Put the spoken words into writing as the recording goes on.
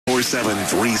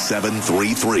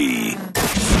847-3733.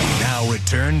 Now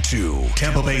return to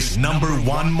Tampa Bay's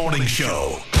 #1 morning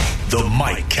show, The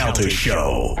Mike Calta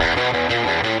Show.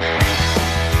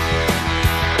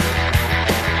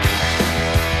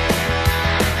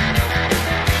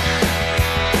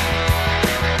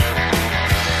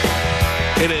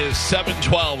 It is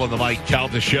 7:12 on the Mike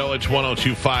Calta Show. It's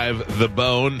 102.5 The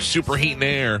Bone. Super Heat and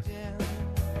Air.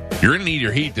 You're going to need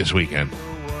your heat this weekend.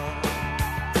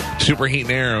 Super Heat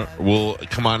and Air will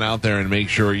come on out there and make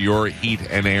sure your heat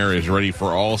and air is ready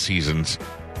for all seasons.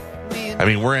 I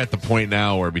mean, we're at the point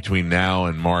now where between now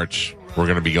and March, we're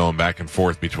going to be going back and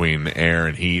forth between air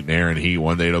and heat and air and heat.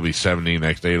 One day it'll be 70,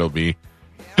 next day it'll be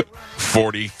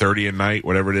 40, 30 at night,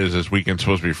 whatever it is. This weekend's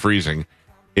supposed to be freezing.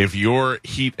 If your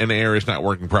heat and air is not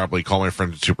working properly, call my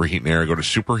friends at Super Heat and Air. Go to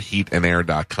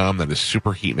superheatandair.com. That is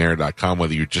superheatandair.com.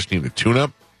 Whether you just need a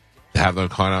tune-up, to have them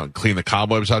come out and clean the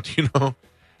cobwebs out. You know,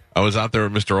 I was out there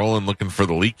with Mr. Olin looking for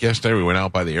the leak yesterday. We went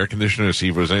out by the air conditioner to see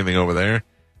if there was anything over there.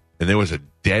 And there was a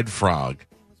dead frog,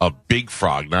 a big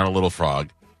frog, not a little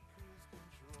frog,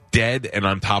 dead and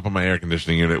on top of my air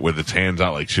conditioning unit with its hands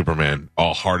out like Superman,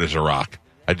 all hard as a rock.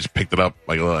 I just picked it up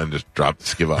like a little and just dropped the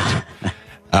skiv out.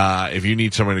 If you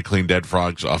need somebody to clean dead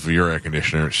frogs off of your air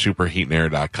conditioner,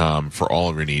 superheatandair.com for all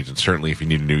of your needs. And certainly if you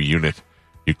need a new unit,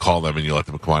 you call them and you let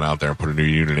them come on out there and put a new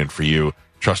unit in for you.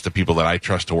 Trust the people that I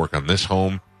trust to work on this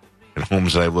home and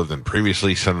homes that I've lived in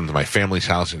previously. Send them to my family's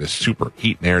house. It is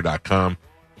superheatandair.com.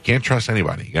 You can't trust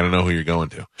anybody. You got to know who you're going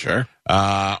to. Sure.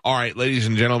 All right, ladies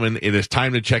and gentlemen, it is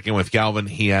time to check in with Galvin.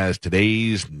 He has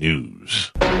today's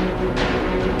news.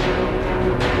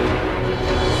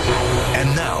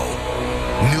 And now,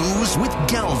 News with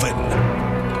Galvin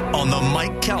on the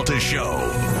Mike Calta Show.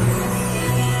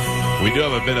 We do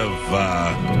have a bit of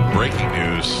breaking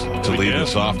news to lead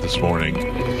us off this morning.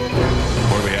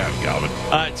 What do we have, Galvin?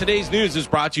 Today's news is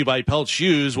brought to you by Pelt's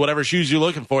Shoes. Whatever shoes you're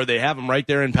looking for, they have them right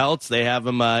there in Pelt's. They have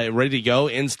them ready to go,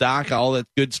 in stock, all that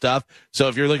good stuff. So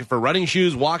if you're looking for running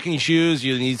shoes, walking shoes,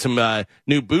 you need some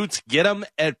new boots, get them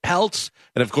at Pelt's.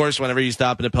 And, of course, whenever you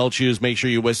stop at a Pelt's Shoes, make sure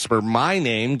you whisper my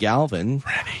name, Galvin.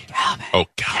 Ready. Galvin. Oh,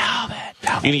 Galvin.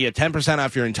 You can get 10%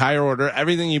 off your entire order,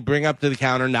 everything you bring up to the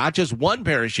counter, not just one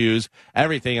pair of shoes,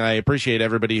 everything. And I appreciate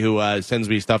everybody who sends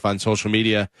me stuff on social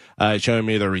media showing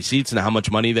me their receipts and how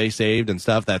much money they saved and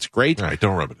stuff. That's great. All right,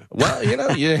 don't rub it in. Well, you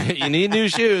know, you need new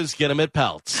shoes. Get them at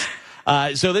Pelt's.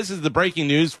 So this is the breaking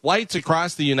news. Flights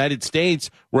across the United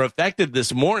States were affected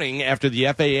this morning after the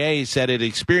FAA said it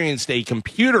experienced a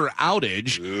computer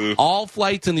outage. All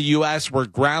flights in the U.S. were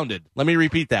grounded. Let me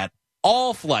repeat that.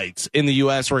 All flights in the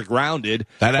U.S. were grounded.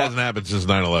 That hasn't happened since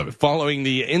 9/11. Following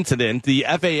the incident, the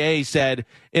FAA said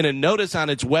in a notice on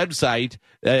its website,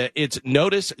 its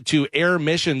notice to air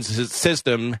missions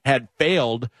system had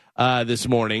failed this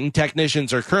morning.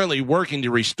 Technicians are currently working to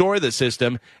restore the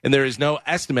system, and there is no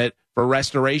estimate for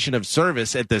restoration of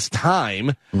service at this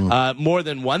time. More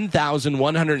than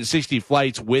 1,160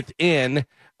 flights within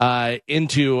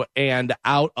into and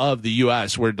out of the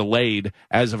U.S. were delayed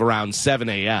as of around 7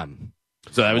 a.m.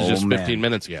 So that was just 15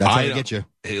 minutes ago. That's how they get you.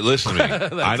 Hey, listen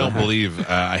to me. I don't believe,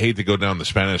 I hate to go down the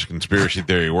Spanish conspiracy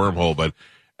theory wormhole, but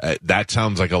that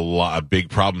sounds like a big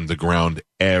problem to ground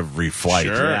every flight.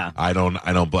 Sure. Yeah.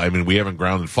 I mean, we haven't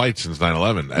grounded flights since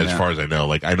 9/11, as far as I know.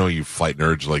 Like, I know you flight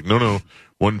nerds like, no,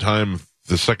 one time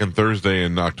the second Thursday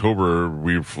in October,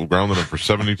 we grounded them for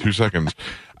 72 seconds.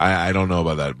 I don't know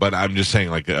about that, but I'm just saying,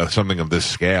 like, something of this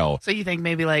scale. So you think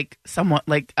maybe like somewhat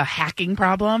like a hacking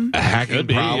problem? A hacking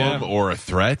problem or a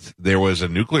threat? There was a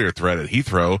nuclear threat at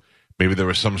Heathrow. Maybe there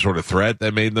was some sort of threat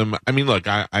that made them. I mean, look,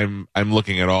 I'm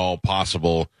looking at all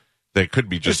possible. That could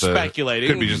be just speculating.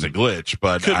 Could be just a glch,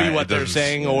 but could be what they're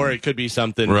saying, or it could be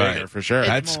something bigger for sure.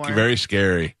 That's very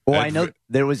scary. Well, I know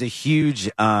there was a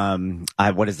huge,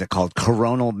 what is it called?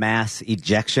 Coronal mass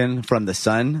ejection from the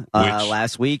sun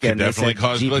last week, and they said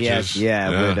cause GPS,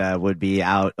 glitches. would be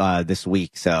out this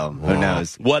week. So who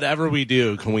knows? Whatever we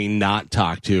do, can we not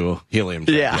talk to Helium?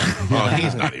 Yeah. Well,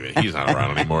 he's not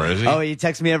around anymore, is he? Oh, he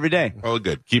texts me every day. Oh,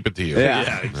 good. Keep it to you.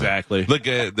 Yeah, exactly. Look,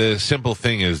 the simple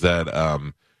thing is that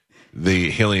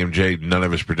the Helium J, none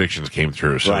of his predictions came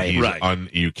through, so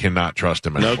you cannot trust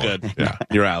him anymore. No good. Yeah.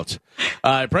 You're out.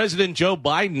 President Joe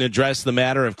Biden addressed the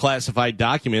matter of classified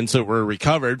documents that were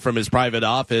recovered from his private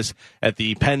office at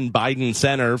the Penn Biden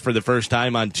Center for the first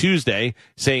time on Tuesday,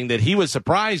 saying that he was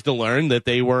surprised to learn that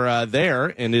they were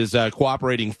there and is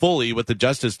cooperating fully with the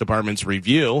Justice Department's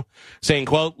review, saying,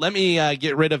 quote, "Let me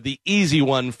get rid of the easy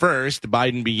one first,"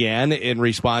 Biden began in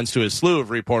response to a slew of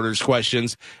reporters'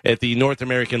 questions at the North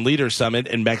American Leaders Summit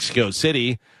in Mexico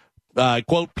City.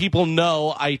 quote, people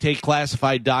know I take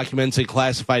classified documents and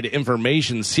classified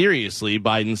information seriously,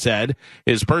 Biden said.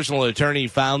 His personal attorney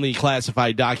found the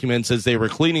classified documents as they were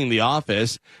cleaning the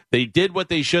office. They did what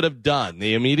they should have done.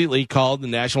 They immediately called the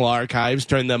National Archives,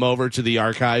 turned them over to the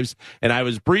archives, and I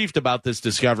was briefed about this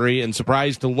discovery and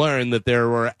surprised to learn that there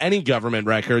were any government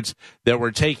records that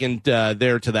were taken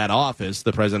there to that office,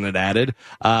 the president added.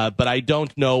 But I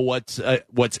don't know what's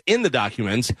in the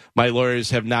documents. My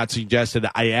lawyers have not suggested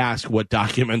I ask what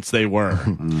documents they were.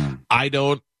 I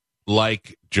don't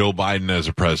like Joe Biden as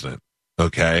a president,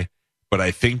 okay? But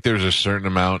I think there's a certain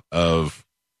amount of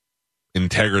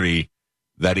integrity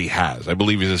that he has. I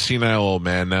believe he's a senile old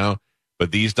man now,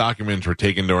 but these documents were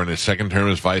taken during his second term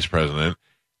as vice president.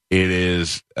 It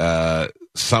is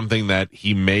something that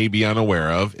he may be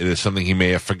unaware of. It is something he may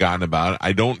have forgotten about.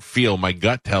 My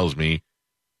gut tells me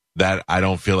that I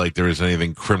don't feel like there is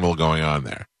anything criminal going on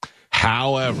there.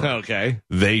 However,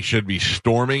 they should be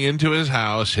storming into his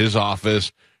house, his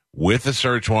office, with a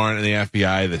search warrant and the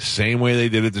FBI the same way they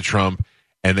did it to Trump,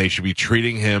 and they should be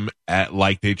treating him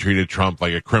like they treated Trump,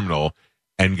 like a criminal,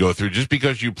 and go through. Just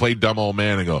because you play dumb old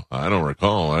man and go, I don't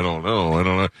recall, I don't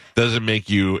know, doesn't make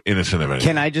you innocent of anything.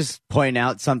 Can I just point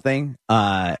out something?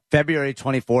 February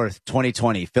 24th,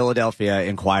 2020, Philadelphia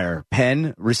Inquirer.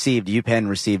 UPenn received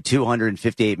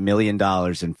 $258 million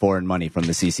in foreign money from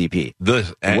the CCP,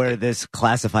 where this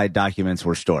classified documents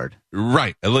were stored.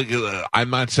 Right. Look, I'm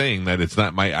not saying that it's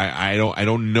not my. I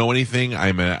don't know anything.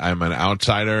 I'm an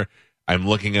outsider. I'm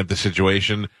looking at the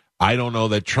situation. I don't know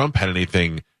that Trump had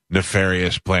anything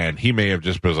nefarious plan. He may have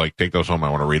just been like, take those home, I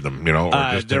want to read them, or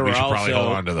just we should probably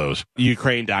hold on to those.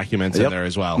 Ukraine documents in there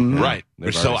as well. Mm-hmm. Right.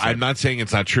 So I'm not saying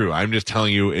it's not true. I'm just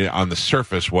telling you on the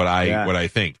surface what I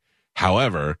think.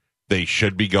 However, they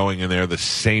should be going in there the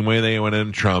same way they went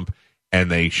in Trump, and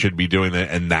they should be doing that,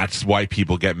 and that's why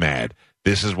people get mad.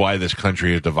 This is why this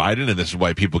country is divided, and this is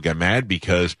why people get mad,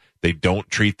 because they don't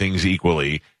treat things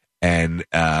equally. And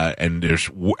there's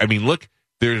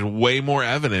way more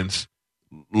evidence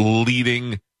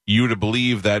leading you to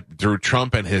believe that through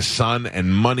Trump and his son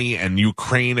and money and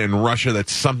Ukraine and Russia that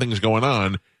something's going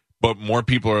on, but more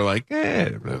people are like,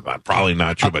 probably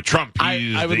not true, but Trump,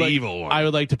 he's evil one. I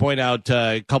would like to point out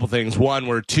a couple things. One,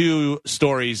 we're 2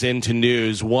 stories into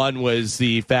news. One was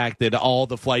the fact that all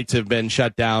the flights have been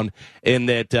shut down and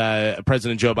that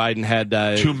President Joe Biden had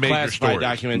 2 major classified stories.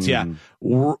 Documents. Yeah.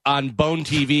 On Bone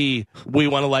TV, we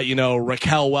want to let you know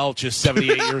Raquel Welch is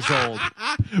 78 years old.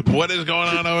 What is going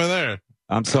on over there?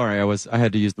 I'm sorry, I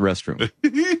had to use the restroom.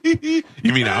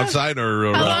 You mean outside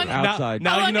or outside?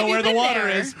 Now you know where the water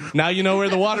is. Now you know where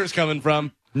the water's coming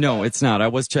from. No, it's not. I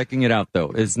was checking it out,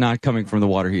 though. It's not coming from the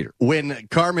water heater. When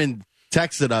Carmen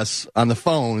texted us on the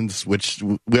phones, which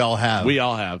we all have.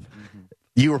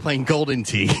 You were playing Golden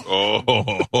Tee.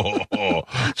 Oh,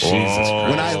 Jesus Christ.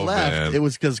 When I left, it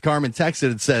was because Carmen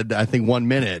texted and said, I think 1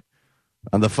 minute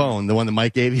on the phone, the one that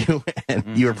Mike gave you,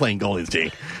 and you were playing Golden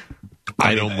Tee.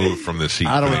 I don't move from the seat.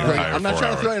 I'm not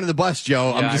trying to throw you under the bus,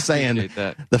 Joe. I'm just saying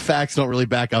the facts don't really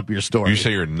back up your story. You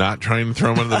say you're not trying to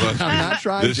throw him under the bus? I'm not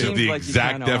trying This to. is the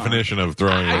exact definition of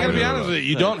throwing him I under gotta the be bus. honest with you.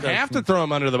 You don't have to throw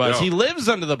him under the bus. No. He lives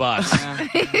under the bus.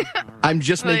 I'm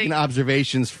just making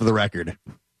observations for the record.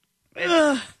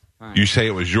 You say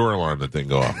it was your alarm that didn't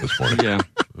go off this morning.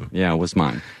 Yeah, it was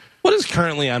mine. What is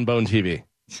currently on Bone TV?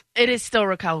 It is still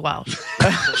Raquel Welch.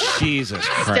 Jesus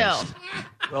Christ.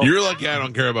 Still. You're lucky I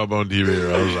don't care about Bone TV,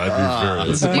 or else I'd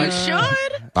be furious. You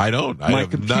should. I don't. My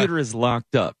computer is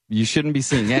locked up. You shouldn't be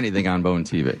seeing anything on Bone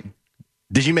TV.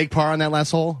 Did you make par on that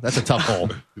last hole? That's a tough hole.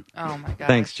 Oh, my God.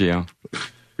 Thanks, Gio.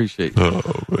 Appreciate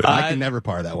it. I can never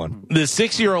par that one. The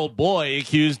 6-year-old boy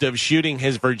accused of shooting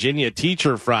his Virginia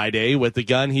teacher Friday with the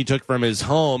gun he took from his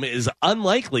home is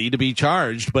unlikely to be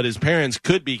charged, but his parents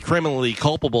could be criminally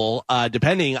culpable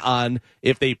depending on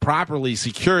if they properly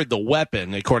secured the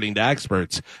weapon, according to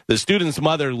experts. The student's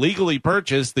mother legally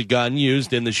purchased the gun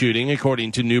used in the shooting,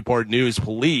 according to Newport News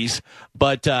police,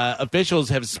 but officials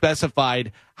have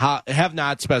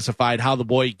not specified how the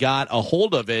boy got a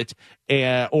hold of it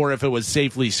or if it was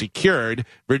safely secured.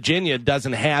 Virginia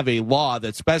doesn't have a law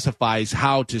that specifies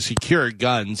how to secure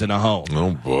guns in a home.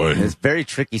 Oh, boy. It's a very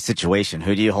tricky situation.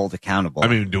 Who do you hold accountable? I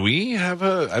mean, do we have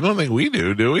I don't think we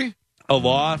do we? A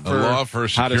law for securing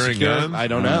how to secure guns? I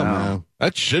don't know.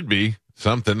 That should be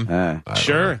something.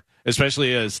 Sure.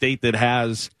 Especially a state that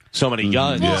has so many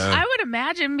guns. Well, I would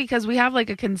imagine because we have like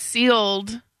a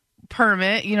concealed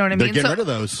permit, you know what I mean? They're getting rid of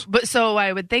those. But so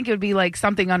I would think it would be like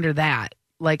something under that,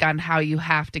 like on how you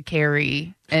have to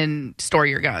carry and store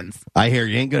your guns. I hear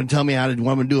you ain't going to tell me what I'm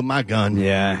going to do with my gun.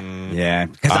 Yeah.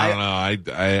 I don't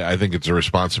know. I think it's a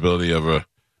responsibility of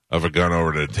of a gun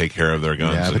over to take care of their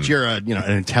guns. Yeah, but you're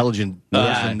an intelligent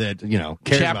person that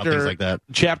cares about things like that.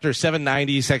 Chapter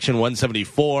 790, Section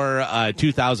 174,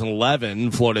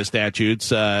 2011 Florida statutes,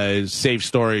 safe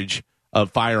storage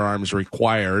of firearms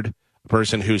required. A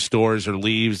person who stores or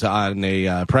leaves on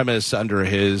a premise under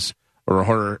his or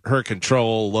her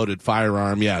control loaded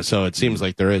firearm. Yeah, so it seems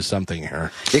like there is something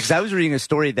here. Because I was reading a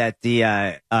story that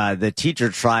the teacher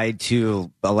tried to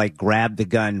grab the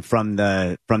gun from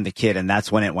the kid, and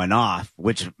that's when it went off,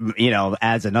 which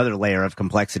adds another layer of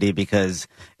complexity, because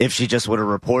if she just would have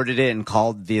reported it and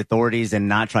called the authorities and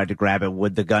not tried to grab it,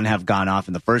 would the gun have gone off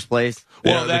in the first place?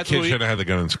 Well, the kid should have had the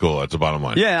gun in school. That's the bottom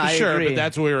line. Yeah, I sure, agree. but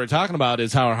that's what we were talking about,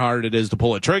 is how hard it is to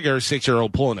pull a trigger.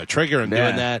 6-year-old pulling a trigger and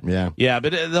doing that. Yeah,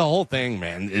 but the whole thing,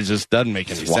 man, it just doesn't make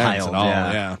any sense at all.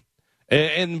 Yeah.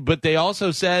 But they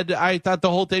also said, I thought the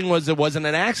whole thing was it wasn't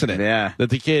an accident. Yeah. That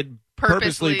the kid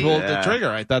purposely pulled the trigger.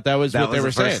 I thought that was what they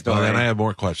were saying. Well, then I have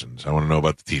more questions. I want to know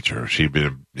about the teacher. She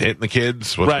been hitting the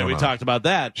kids? What's going we on? talked about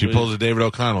that. She pulls a David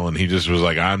O'Connell, and he just was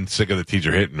like, I'm sick of the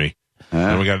teacher hitting me.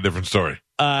 And we got a different story.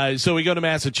 So we go to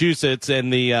Massachusetts,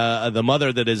 and the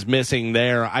mother that is missing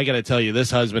there. I got to tell you, this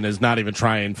husband is not even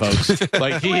trying, folks.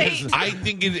 Like he is. I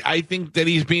think that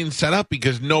he's being set up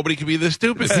because nobody can be this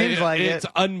stupid. Seems like it's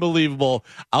unbelievable.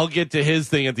 I'll get to his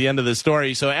thing at the end of the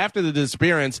story. So after the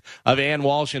disappearance of Ann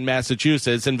Walsh in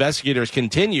Massachusetts, investigators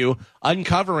continue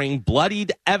uncovering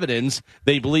bloodied evidence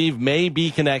they believe may be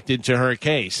connected to her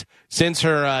case. Since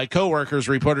her co-workers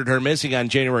reported her missing on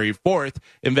January 4th,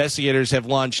 investigators have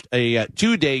launched a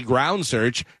 2-day ground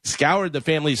search, scoured the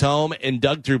family's home, and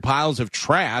dug through piles of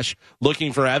trash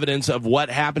looking for evidence of what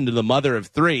happened to the mother of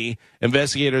 3.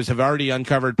 Investigators have already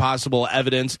uncovered possible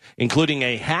evidence, including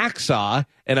a hacksaw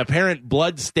and apparent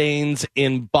blood stains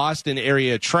in Boston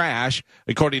area trash,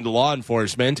 according to law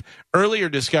enforcement. Earlier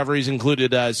discoveries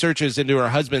included searches into her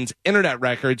husband's internet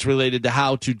records related to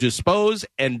how to dispose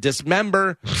and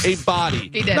dismember a body.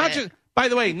 He did By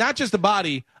the way, not just a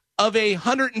body, of a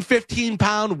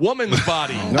 115-pound woman's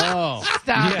body. No.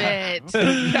 Stop it.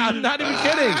 Yeah, I'm not even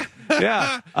kidding.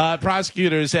 Yeah.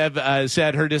 Prosecutors have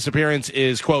said her disappearance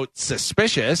is, quote,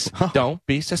 suspicious. Don't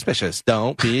be suspicious.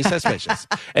 Don't be suspicious.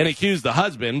 And accused the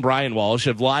husband, Brian Walsh,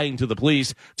 of lying to the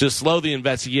police to slow the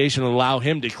investigation and allow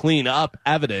him to clean up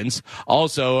evidence.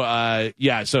 Also,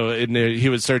 he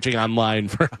was searching online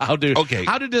for how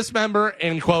to dismember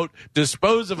and, quote,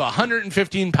 dispose of a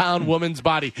 115-pound woman's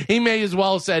body. He may as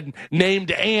well have said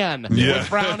named Anne with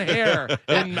brown hair,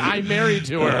 and I'm married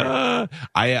to her.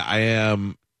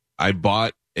 I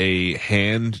bought a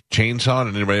hand chainsaw.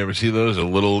 Did anybody ever see those?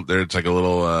 It's like a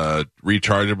little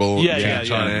rechargeable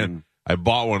chainsaw. And I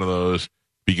bought one of those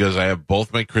because I have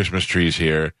both my Christmas trees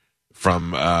here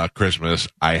from Christmas.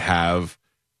 I have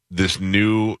this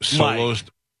new solo.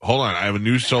 I have a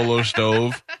new solo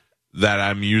stove that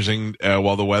I'm using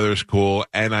while the weather's cool,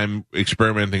 and I'm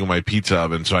experimenting with my pizza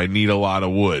oven, so I need a lot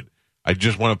of wood. I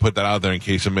just want to put that out there in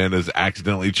case Amanda's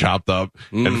accidentally chopped up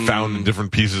and found in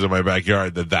different pieces of my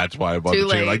backyard. That's why I bought the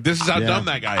chair. Like, this is how dumb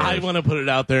that guy is. I want to put it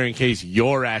out there in case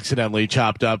you're accidentally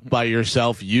chopped up by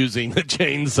yourself using the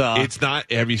chainsaw. It's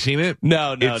not. Have you seen it?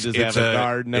 No. Does it have a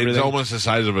guard and everything? It's almost the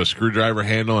size of a screwdriver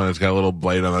handle, and it's got a little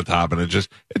blade on the top, and it's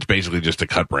basically just to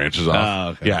cut branches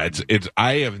off. Oh, okay. Yeah,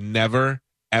 I have never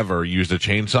ever used a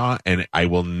chainsaw, and I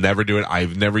will never do it.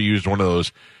 I've never used one of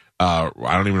those. I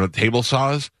don't even know, table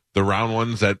saws. The round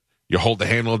ones that you hold the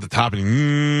handle at the top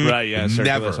and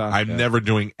never. I'm never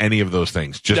doing any of those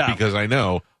things because I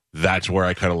know that's where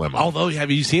I cut a lemon. Although,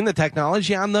 have you seen the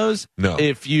technology on those? No.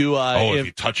 If you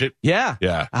touch it,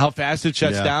 yeah, how fast it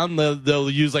shuts down. They'll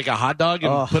use like a hot dog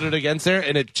and put it against there,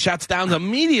 and it shuts down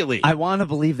immediately. I want to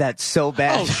believe that so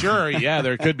bad. Oh, sure, yeah,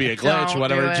 there could be a glitch, or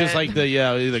whatever. Just like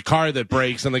the car that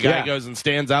breaks, and the guy goes and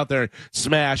stands out there,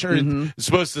 smash, or it's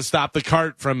supposed to stop the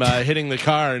cart from hitting the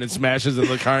car, and it smashes into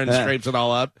the car and scrapes it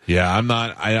all up. Yeah, I'm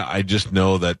not. I just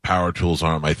know that power tools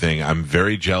aren't my thing. I'm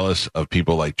very jealous of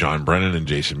people like John Brennan and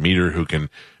Jason Meter who can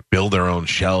build their own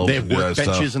shelves. They have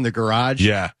workbenches in the garage.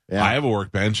 Yeah, I have a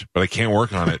workbench, but I can't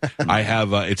work on it. I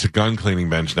have it's a gun cleaning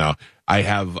bench now. I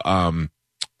have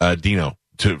Dino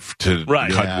to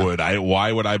cut wood.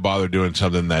 Why would I bother doing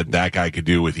something that guy could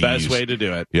do with ease? Best way to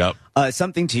do it. Yep.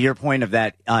 Something to your point of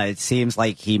that, it seems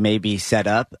like he may be set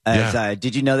up.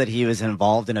 Did you know that he was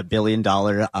involved in $1 billion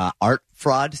art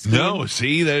fraud scheme? No,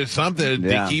 see, there's something.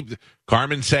 They keep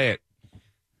Carmen say it.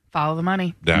 Follow the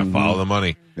money. Yeah, follow the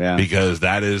money. Yeah. Because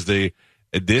that is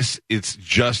it's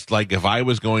just like if I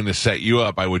was going to set you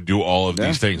up, I would do all of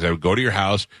these things. I would go to your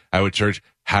house, I would search,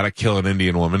 how to kill an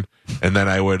Indian woman, and then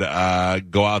I would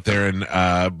go out there and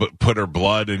put her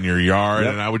blood in your yard,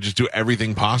 and I would just do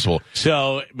everything possible.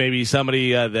 So maybe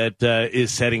somebody that is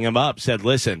setting him up said,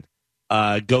 listen,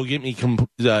 go get me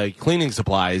cleaning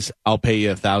supplies. I'll pay you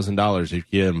 $1,000 if you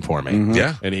get them for me. Mm-hmm.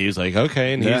 Yeah. And he's like,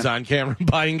 okay. And he's on camera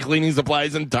buying cleaning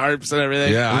supplies and tarps and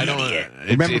everything. Yeah, I don't.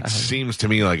 It seems to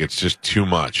me like it's just too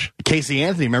much. Casey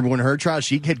Anthony, remember when her trial,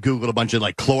 she had Googled a bunch of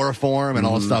like chloroform and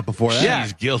all the stuff before that. Yeah.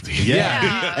 She's guilty.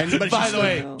 Yeah. And, but by the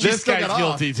way, this guy's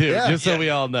guilty too, just so we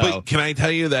all know. But can I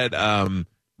tell you that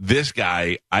this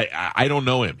guy, I don't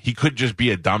know him. He could just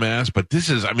be a dumbass, but this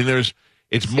is, I mean,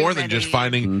 it's more than just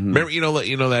finding. Remember, you know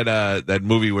that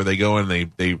movie where they go and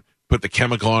they put the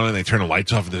chemical on and they turn the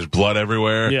lights off and there's blood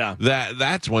everywhere. Yeah,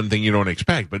 that's one thing you don't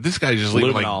expect. But this guy's just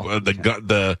leaving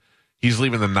like he's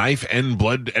leaving the knife and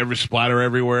blood splatter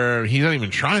everywhere. He's not even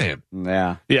trying.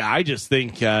 Yeah. I just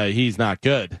think he's not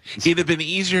good. It'd have been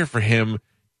easier for him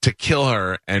to kill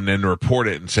her and then report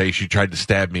it and say she tried to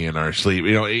stab me in our sleep.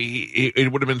 You know,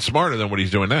 it would have been smarter than what he's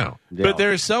doing now. Yeah. But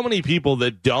there are so many people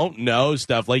that don't know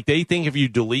stuff. Like, they think if you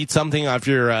delete something off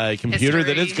your computer History.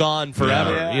 that it's gone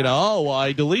forever. Yeah. You know, oh, well,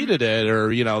 I deleted it.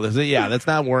 Or, you know, that's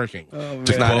not working.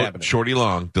 It's not happening. Shorty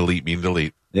Long, delete mean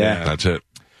delete. Yeah. That's it.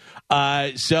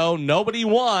 So nobody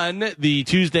won the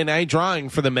Tuesday night drawing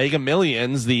for the Mega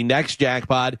Millions. The next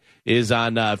jackpot is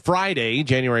on Friday,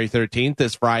 January 13th,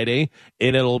 this Friday,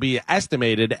 and it'll be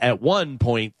estimated at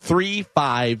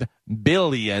 $1.35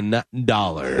 billion.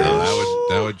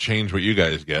 That would change what you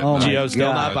guys get. Oh, my Gio's still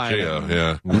God. not buying it. Gio,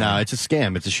 yeah. No, it's a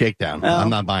scam. It's a shakedown. I'm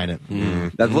not buying it.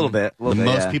 That's a little bit. The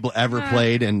most people ever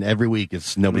played, and every week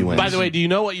it's nobody wins. By the way, do you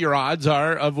know what your odds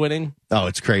are of winning? Oh,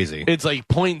 it's crazy. It's like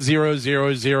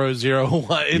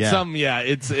 0.00001.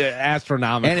 It's it's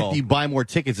astronomical. And if you buy more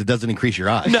tickets, it doesn't increase your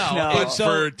odds. No, But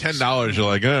for $10, you're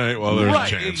like, all right, well, there's a right,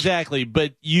 chance. exactly.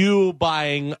 But you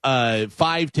buying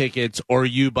 5 tickets or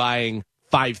you buying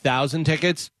 5,000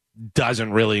 tickets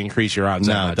doesn't really increase your odds.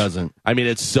 that No, much. it doesn't. I mean,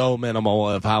 it's so minimal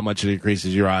of how much it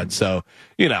increases your odds. So,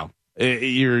 you know,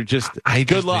 you're just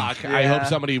good luck. I hope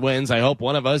somebody wins. I hope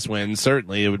one of us wins.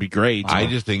 Certainly, it would be great. I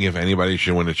just think if anybody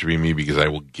should win, it should be me because I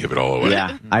will give it all away.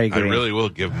 Yeah, I agree. I really will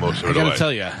give most of I it got away. to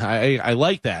tell you, I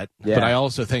like that, Yeah. but I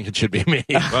also think it should be me.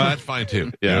 Well, that's fine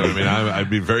too. You know what I mean? I'd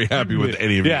be very happy with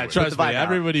any of you. Yeah, trust me.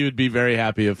 Everybody would be very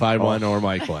happy if I won or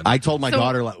Mike won. I told my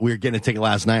daughter, we were getting a ticket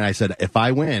last night, and I said, if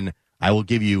I win, I will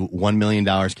give you $1 million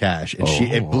cash. And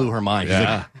it blew her mind. She's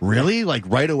like, really? Like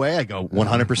right away? I go,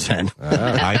 100%.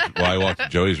 I walked to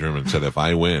Joey's room and said, if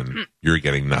I win, you're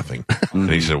getting nothing. And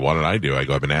he said, what did I do? I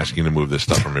go, I've been asking to move this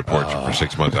stuff from your porch for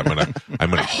 6 months. I'm gonna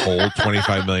hold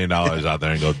 $25 million out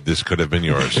there and go, this could have been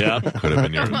yours. Yeah. Could have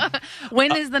been yours.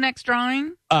 When is the next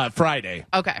drawing? Friday.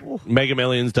 Okay. Mega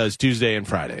Millions does Tuesday and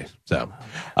Friday. So,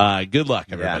 good luck,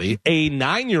 everybody. Yeah. A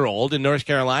 9-year-old in North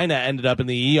Carolina ended up in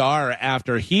the ER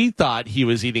after he thought he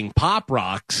was eating Pop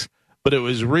Rocks, but it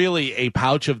was really a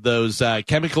pouch of those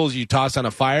chemicals you toss on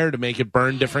a fire to make it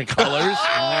burn different colors.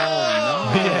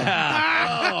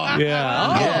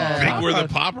 Yeah. Think we're the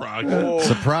Pop Rock.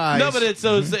 Surprise. No, but it's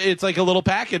those. It's like a little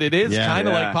packet. It is kind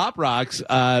of like Pop Rocks,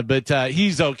 but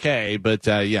he's okay. But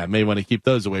may want to keep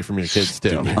those away from your kids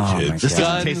too. This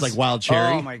doesn't taste like wild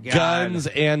cherry. Oh my God. Guns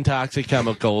and toxic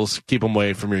chemicals, keep them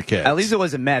away from your kids. At least it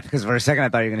wasn't meth, because for a second I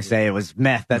thought you were going to say it was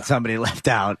meth that somebody left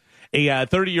out. A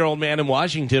 30-year-old man in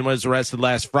Washington was arrested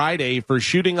last Friday for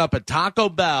shooting up a Taco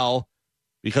Bell.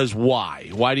 Because why?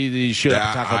 Why did he shoot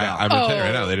up a Taco Bell? I'm going to tell you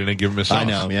right now, they didn't give him a sauce. I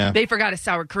know, yeah. They forgot his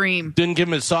sour cream. Didn't give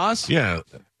him his sauce? Yeah.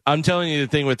 I'm telling you the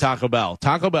thing with Taco Bell.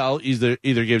 Taco Bell either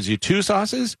gives you 2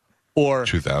 sauces or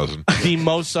 2,000. the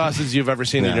most sauces you've ever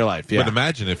seen in your life. Yeah. But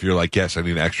imagine if you're like, yes, I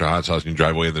need extra hot sauce, and you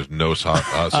drive away and there's no sauce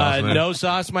in there. No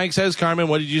sauce, Mike says. Carmen,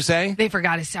 what did you say? They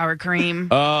forgot his sour cream.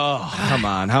 Oh, come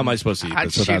on. How am I supposed to eat I'd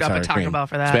this without shoot up a sour Taco cream? Bell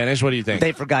for that. Spanish, what do you think?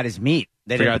 They forgot his meat.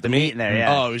 They Forgot didn't put the meat in there,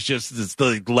 yeah. Oh, it's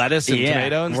the lettuce and Yeah,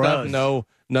 tomato and gross. stuff? No,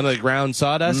 none of the ground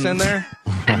sawdust in there?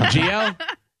 Gio?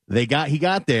 He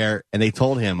got there, and they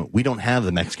told him, we don't have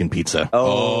the Mexican pizza.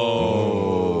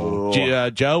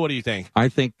 Joe, what do you think? I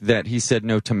think that he said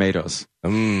no tomatoes.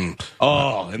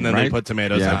 Oh, and then they Right? put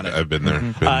tomatoes Yeah. on it. I've been there.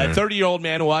 Been there. 30-year-old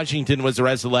man in Washington was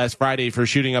arrested last Friday for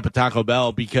shooting up a Taco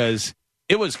Bell because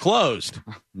it was closed.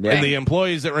 Yeah. And the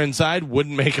employees that were inside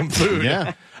wouldn't make him food.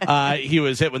 Yeah. He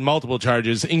was hit with multiple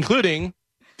charges, including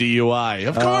DUI.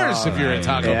 Of course, if you're at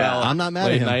Taco Bell. I'm not mad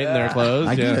late at him. night and they're closed.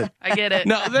 I get it. I get it.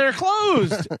 No, they're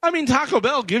closed. I mean, Taco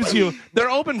Bell gives you, they're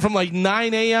open from like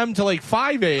 9 a.m. to like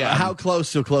 5 a.m. How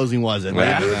close to closing was it?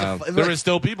 Yeah, there were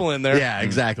still people in there. Yeah,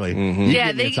 exactly. Mhm. You Yeah,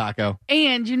 get me a they- taco.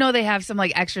 And they have some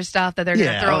like extra stuff that they're going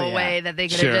to Yeah, throw oh, yeah. away that they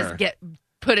could Sure. have just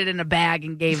put it in a bag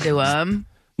and gave to him.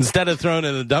 Instead of throwing it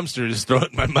in the dumpster, just throw it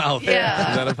in my mouth.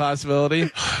 Yeah. Is that a possibility?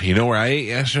 You know where I ate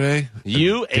yesterday?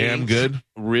 You Damn ate good.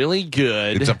 really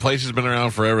good. It's a place that's been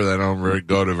around forever that I don't really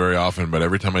go to very often, but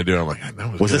every time I do, I'm like,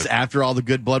 that was Was good. this after all the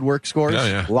good blood work scores?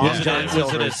 Yeah. Long was John it a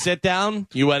Silver's. sit down?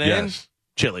 You went in? Yes.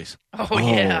 Chili's. Oh,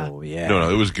 yeah. Oh, yeah.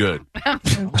 No, it was good.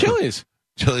 Chili's.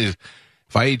 Chili's.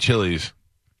 If I eat Chili's,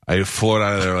 I float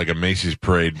out of there like a Macy's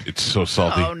parade. It's so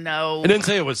salty. Oh, no. I didn't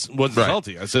say it wasn't Right.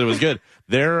 salty. I said it was good.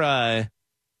 Their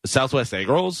Southwest egg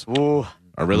rolls Ooh.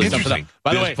 are really something. Interesting.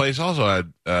 By the This way, place also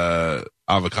had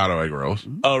avocado egg rolls.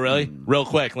 oh really? Real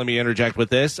quick, let me interject with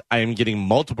this. I am getting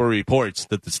multiple reports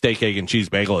that the steak, egg, and cheese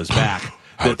bagel is back.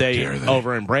 How that they dare they.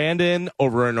 over in Brandon,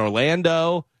 over in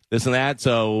Orlando, this and that.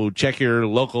 So check your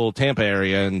local Tampa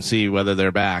area and see whether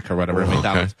they're back or whatever. Okay.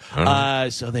 McDonald's. All right.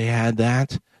 So they had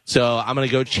that. So I'm gonna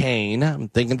go chain. I'm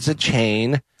thinking it's a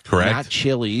chain, Correct. not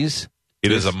Chili's.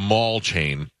 It is a mall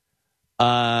chain.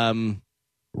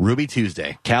 Ruby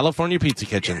Tuesday. California Pizza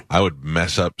Kitchen. I would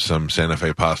mess up some Santa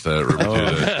Fe pasta at Ruby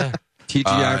Tuesday.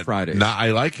 TGI Fridays.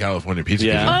 I like California pizza.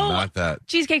 Yeah. Kitchen, Oh. not that.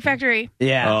 Cheesecake Factory.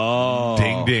 Yeah. Oh,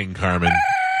 Ding ding, Carmen.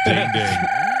 Ding ding.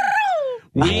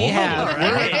 We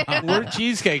have we're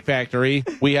Cheesecake Factory.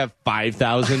 We have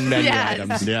 5,000 menu Yes.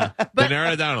 items. Yeah. They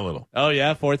narrowed it down a little. Oh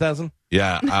yeah, 4,000.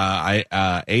 Yeah,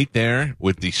 I ate there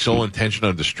with the sole intention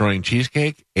of destroying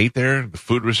cheesecake. Ate there. The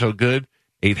food was so good.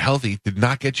 Ate healthy. Did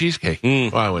not get cheesecake.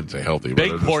 Mm. Well, I wouldn't say healthy. Big but I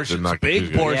just portions, did not get big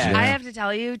cheesecake. portions. Yeah. I have to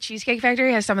tell you, Cheesecake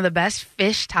Factory has some of the best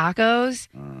fish tacos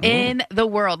in the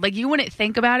world. Like, you wouldn't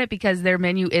think about it because their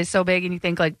menu is so big and you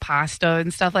think like pasta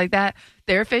and stuff like that.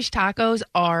 Their fish tacos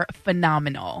are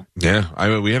phenomenal.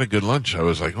 Yeah, we had a good lunch. I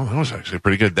was like, oh, that was actually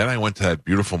pretty good. Then I went to that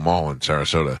beautiful mall in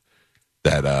Sarasota.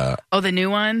 That Oh, the new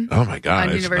one oh my god,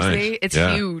 on it's University? nice. It's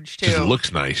Yeah. huge, too. Just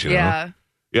looks nice, you know. Yeah.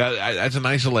 Yeah, that's a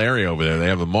nice little area over there. They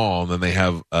have a mall, and then they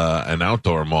have an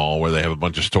outdoor mall where they have a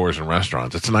bunch of stores and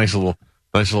restaurants. It's a nice little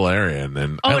area. And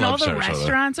then Oh, I and all love the Sarasota.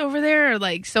 restaurants over there are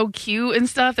like so cute and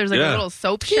stuff. There's like Yeah. a little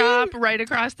soap shop right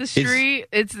across the street.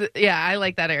 I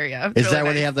like that area. It's Is really that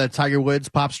where they nice. have the Tiger Woods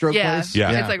pop stroke Yeah. place?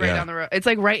 Yeah. It's like right Yeah. down the road. It's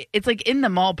like in the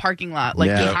mall parking lot, like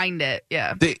Yeah. behind it.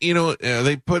 Yeah. They,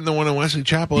 they put in the one in Wesley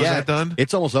Chapel. Is that done?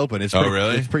 It's almost open. It's Oh, pretty,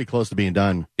 really? It's pretty close to being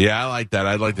done. Yeah, I like that.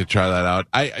 I'd like to try that out.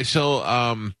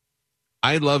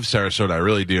 I love Sarasota. I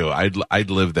really do. I'd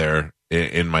live there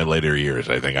in my later years.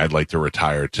 I think I'd like to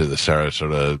retire to the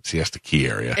Sarasota Siesta Key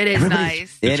area. It is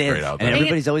nice. It's It is. great out And there.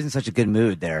 everybody's always in such a good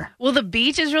mood there. Well, the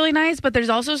beach is really nice, but there's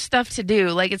also stuff to do.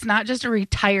 Like, it's not just a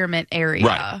retirement area.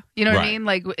 Right. You know what I Right. mean?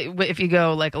 Like, if you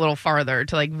go like a little farther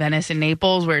to like Venice and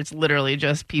Naples, where it's literally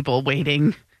just people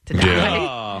waiting to die. Yeah.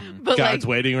 Oh, But, God's like-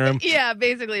 waiting room. Yeah,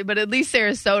 basically. But at least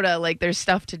Sarasota, like, there's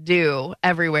stuff to do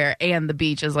everywhere, and the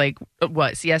beach is like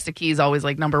what Siesta Key is always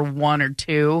like number 1 or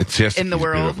 2 Siesta in the Key's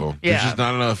world. beautiful. There's Yeah, just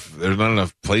not enough. There's not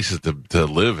enough places to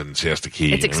live in Siesta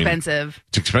Key. it's I mean, expensive.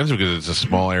 it's expensive because it's a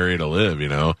small area to live. You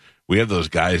know, we have those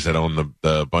guys that own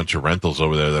the bunch of rentals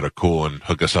over there that are cool and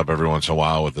hook us up every once in a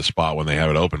while with the spot when they have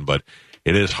it open. But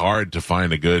it is hard to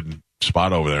find a good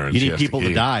spot over there. In You need Siesta people Key.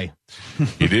 to die.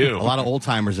 You do. A lot of old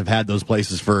timers have had those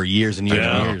places for years and years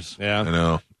I know. and years. I Yeah.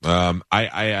 know.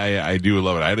 I do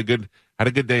love it. I had a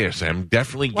good day yesterday. I'm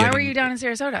definitely Why getting. were you down in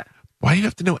Sarasota? Why do you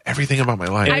have to know everything about my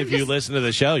life? And I'm if you just- listen to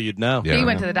the show, you'd know. Yeah. You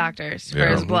went to the doctor's for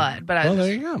Yeah. his blood, but I Well,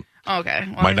 there you go. okay.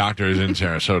 Well, My doctor is in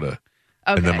Sarasota, okay.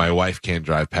 and then my wife can't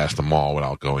drive past the mall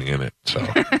without going in it. So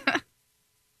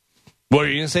What were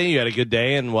you gonna say? You had a good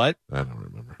day and what? I don't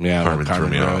remember. Yeah, Carmen threw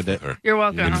Carmen me off ruined with it. her You're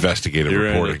welcome. investigative You're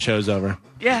reporting. the show's over.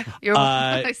 Yeah, you're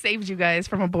Uh, I saved you guys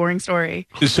from a boring story.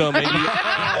 So maybe.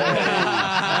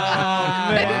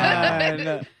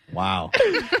 Man. Wow.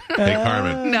 Hey,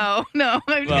 Carmen. No, I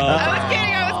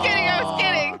was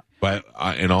kidding. But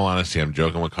in all honesty, I'm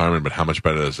joking with Carmen. But how much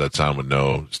better does that sound with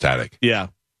no static? Yeah.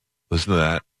 Listen to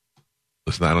that.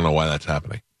 Listen, I don't know why that's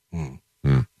happening.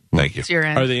 Thank you. It's your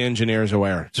end. Are the engineers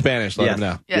aware? Spanish, let Yes. them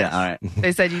know. Yes. Yeah, all right.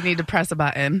 They said you need to press a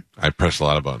button. I press a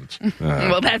lot of buttons.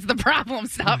 Well, that's the problem.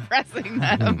 Stop pressing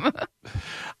them.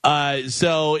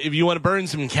 So if you want to burn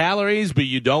some calories, but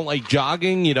you don't like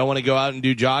jogging, you don't want to go out and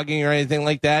do jogging or anything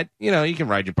like that, you can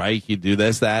ride your bike, you do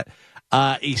this, that.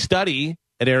 A study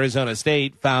at Arizona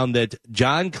State found that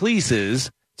John Cleese's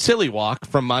Silly Walk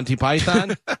from Monty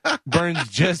Python burns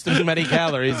just as many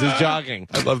calories as jogging.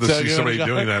 I'd love to So see you somebody wanna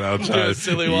go doing that do outside. a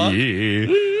silly walk?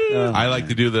 Yeah. I like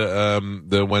to do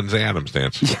the Wednesday Addams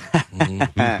dance.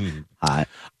 Hot.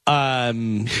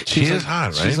 She is hot,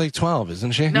 right? She's like 12,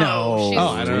 isn't she? No, she's Oh,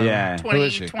 I don't know. Yeah. 20, Who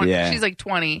is she? 20. Yeah. She's like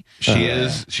 20. She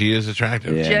is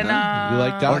attractive. Yeah. Jenna. You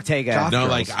like that? Ortega. No, girls.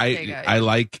 like Okay, I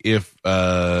like if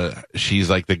she's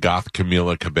like the goth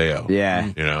Camila Cabello. Yeah.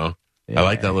 You know? I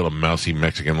like that little mousy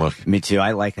Mexican look. Me too.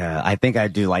 I think I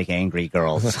do like angry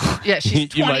girls. Yeah, she's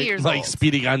 20 You might years like old.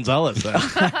 Speedy Gonzalez.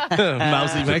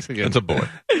 Mousy Mexican. It's a boy.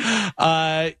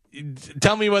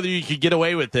 Tell me whether you could get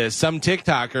away with this. Some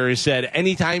TikToker said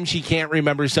anytime she can't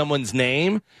remember someone's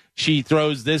name, she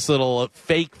throws this little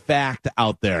fake fact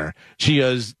out there. She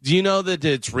goes, do you know that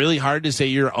it's really hard to say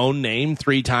your own name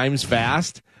 3 times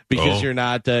fast? Because you're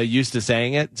not used to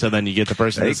saying it. So then you get the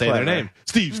person to say their name.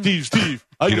 Steve.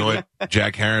 You know what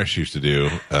Jack Harris used to do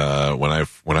when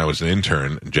I was an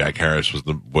intern? Jack Harris was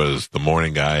the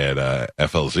morning guy at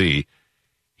FLZ.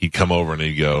 He'd come over and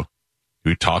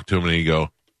we'd talk to him and he'd go,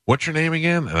 "What's your name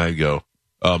again?" And I'd go,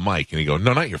 "Mike." And he'd go,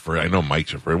 "No, not your first. I know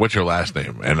Mike's your first. What's your last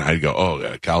name?" And I'd go,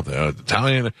 "Oh, Calvin,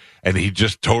 Italian." And he'd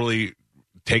just totally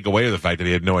take away the fact that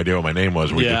he had no idea what my name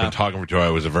was. We'd just been talking for 2 hours.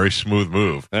 It was a very smooth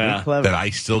move that I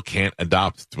still can't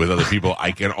adopt with other people.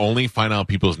 I can only find out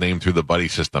people's name through the buddy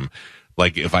system.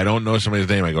 Like, if I don't know somebody's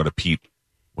name, I go to Pete.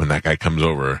 When that guy comes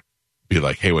over, be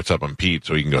like, "Hey, what's up? I'm Pete."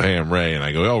 So he can go, "Hey, I'm Ray." And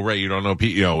I go, "Oh, Ray, you don't know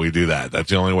Pete?" We do that. That's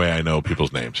the only way I know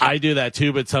people's names. I do that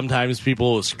too, but sometimes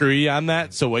people will screw you on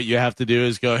that. So what you have to do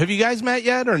is go, "Have you guys met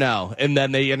yet or no?" And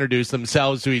then they introduce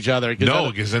themselves to each other.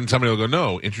 No, because then somebody will go,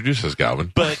 "No, introduce us,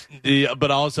 Galvin." But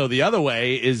also the other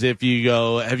way is if you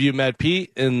go, "Have you met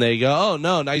Pete?" And they go, "Oh,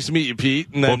 no, nice to meet you, Pete."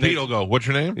 And then Pete will go, "What's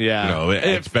your name?" Yeah.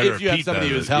 It's better if you have Pete somebody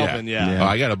does who's it. helping, yeah. Oh,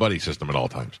 I got a buddy system at all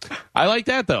times. I like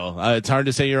that, though. It's hard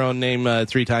to say your own name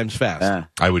 3 times fast.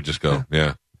 I would just go,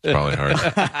 "Yeah, it's probably hard."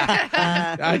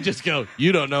 I just go,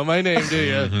 "You don't know my name, do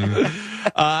you?"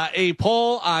 A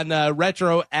poll on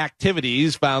retro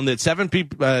activities found that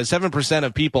 7%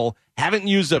 of people haven't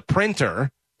used a printer.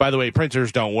 By the way,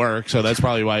 printers don't work, so that's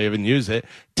probably why you haven't used it.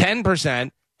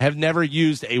 10% have never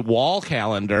used a wall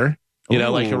calendar,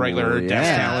 like a regular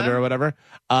desk calendar or whatever.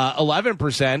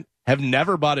 11% have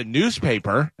never bought a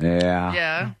newspaper.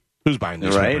 Yeah. Who's buying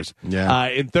newspapers? Right? Yeah.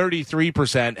 And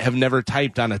 33% have never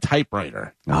typed on a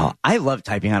typewriter. Oh, I love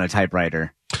typing on a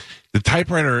typewriter. The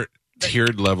typewriter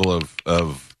tiered level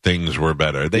of things were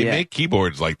better. They make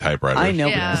keyboards like typewriters. I know,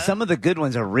 Yeah. but some of the good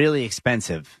ones are really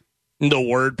expensive. The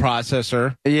word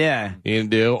processor, Yeah. you can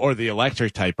do, or the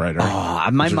electric typewriter.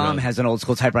 Oh, my mom has an old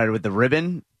school typewriter with the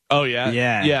ribbon. Oh, yeah?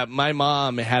 Yeah. Yeah, my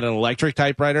mom had an electric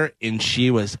typewriter, and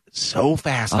she was so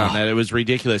fast on that. It was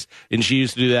ridiculous. And she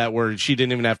used to do that where she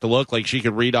didn't even have to look. Like, she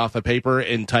could read off a paper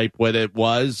and type what it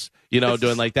was,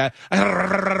 doing like that.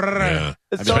 Yeah.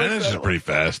 Spanish is pretty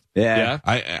fast. Yeah.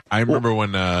 I remember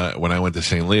when I went to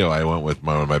St. Leo, I went with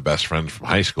one of my best friends from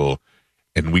high school,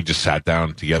 and we just sat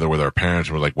down together with our parents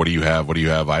and we're like, "What do you have? What do you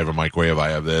have?" "I have a microwave. I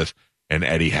have this." And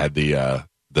Eddie had the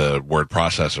word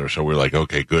processor. So we're like,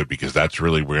 okay, good, because we're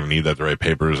going to need that to write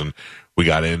papers. And we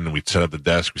got in and we set up the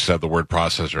desk, we set up the word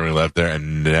processor, and we left there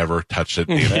and never touched it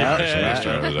the entire semester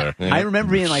I was there. I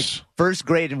remember being like first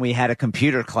grade and we had a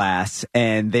computer class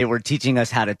and they were teaching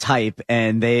us how to type,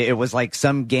 and it was like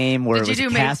some game where Did it you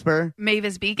was do Casper.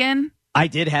 Mavis Beacon? I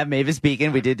did have Mavis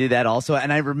Beacon. We did do that also.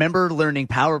 And I remember learning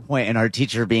PowerPoint and our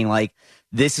teacher being like,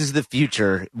 "This is the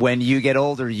future. When you get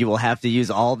older, you will have to use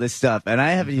all this stuff." And I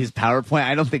haven't used PowerPoint,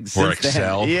 I don't think, since Or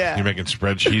Excel. then. Yeah. You're making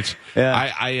spreadsheets.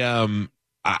 Yeah.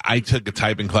 I took a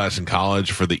typing class in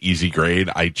college for the easy grade.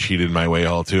 I cheated my way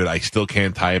all to it. I still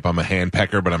can't type. I'm a hand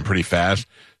pecker, but I'm pretty fast.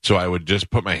 So I would just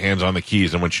put my hands on the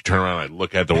keys, and when she turned around, I'd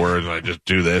look at the words and I'd just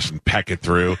do this and peck it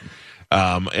through.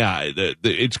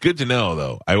 It's good to know,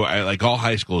 though. I like all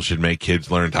high schools should make kids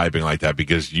learn typing like that,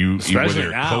 because when Especially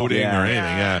you're now. coding or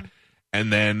anything,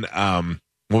 And then,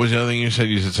 what was the other thing you said?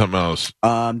 You said something else.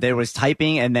 There was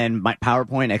typing, and then my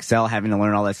PowerPoint, Excel, having to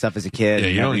learn all that stuff as a kid. Yeah,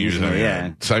 you don't use it.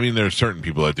 Yeah. So, I mean, there's certain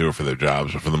people that do it for their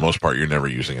jobs, but for the most part, you're never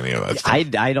using any of that stuff.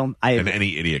 And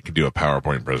any idiot could do a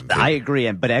PowerPoint presentation. I agree,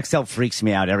 but Excel freaks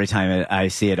me out every time I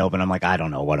see it open. I'm like, I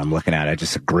don't know what I'm looking at. I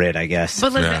just a grid, I guess.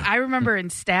 But listen, I remember in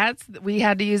stats we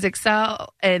had to use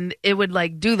Excel, and it would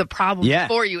like do the problem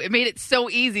for you. It made it so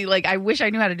easy. Like, I wish I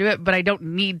knew how to do it, but I don't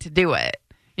need to do it.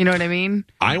 You know what I mean?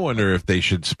 I wonder if they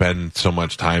should spend so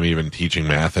much time even teaching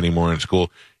math anymore in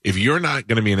school. If you're not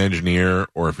going to be an engineer,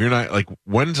 or if you're not, like,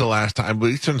 when's the last time?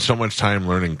 We spend so much time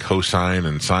learning cosine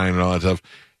and sine and all that stuff.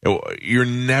 You're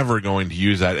never going to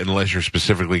use that unless you're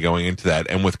specifically going into that.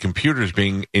 And with computers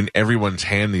being in everyone's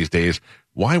hand these days,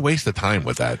 why waste the time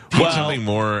with that? Teach something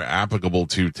more applicable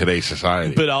to today's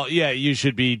society. But you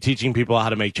should be teaching people how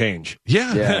to make change.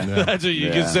 Yeah. That's what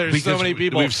you consider. So many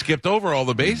people we've skipped over all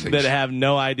the basics that have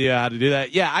no idea how to do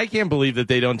that. Yeah, I can't believe that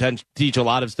they don't teach a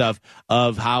lot of stuff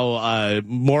of how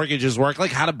mortgages work,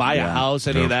 like how to buy a house,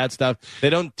 any of that stuff. They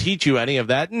don't teach you any of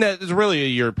that, and it's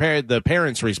really the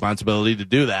parents' responsibility to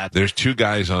do that. There's 2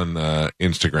 guys on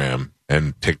Instagram,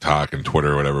 and TikTok and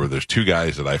Twitter or whatever. There's two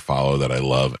guys that I follow that I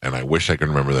love, and I wish I could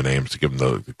remember the names to give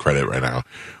them the credit right now.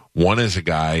 One is a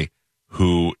guy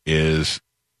who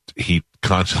he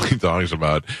constantly talks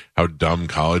about how dumb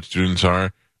college students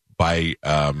are by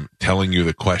telling you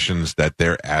the questions that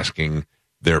they're asking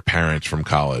their parents from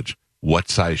college. What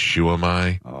size shoe am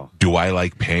I? Oh. Do I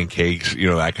like pancakes?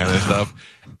 That kind of stuff.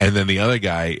 And then the other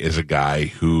guy is a guy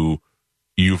who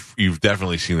you've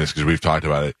definitely seen this because we've talked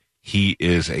about it. He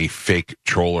is a fake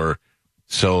troller.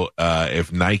 So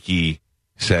if Nike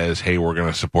says, hey, we're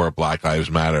going to support Black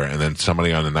Lives Matter, and then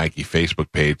somebody on the Nike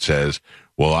Facebook page says,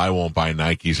 well, I won't buy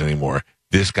Nikes anymore,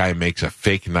 this guy makes a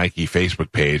fake Nike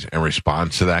Facebook page and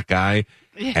responds to that guy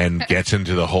and gets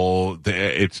into the whole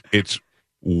it's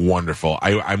wonderful.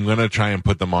 I'm going to try and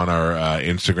put them on our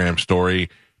Instagram story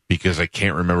because I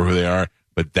can't remember who they are.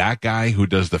 But that guy who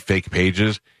does the fake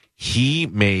pages, he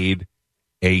made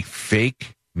a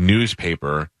fake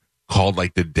newspaper called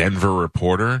like the Denver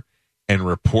Reporter and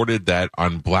reported that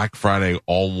on Black Friday,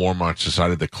 all Walmarts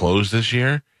decided to close this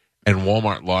year, and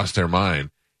Walmart lost their mind.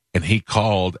 And he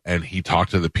called and he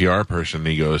talked to the PR person and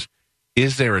he goes,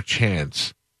 is there a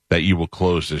chance that you will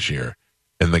close this year?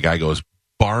 And the guy goes,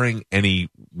 barring any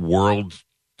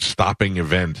world-stopping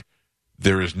event,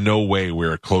 there is no way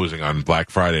we're closing on Black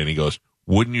Friday. And he goes,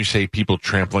 wouldn't you say people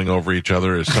trampling over each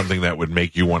other is something that would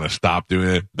make you want to stop doing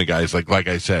it? The guy's like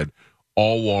I said,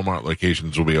 all Walmart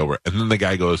locations will be over. And then the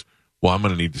guy goes, well, I'm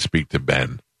going to need to speak to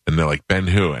Ben. And they're like, Ben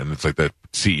who? And it's like the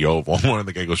CEO of Walmart. And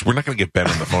the guy goes, we're not going to get Ben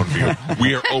on the phone for you.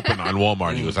 We are open on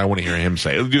Walmart. He goes, I want to hear him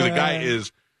say it. Dude, the guy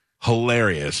is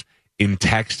hilarious in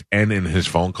text and in his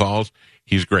phone calls.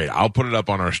 He's great. I'll put it up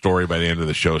on our story by the end of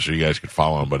the show so you guys can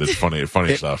follow him. But it's funny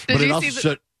stuff. But it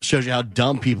also shows you how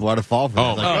dumb people are to fall for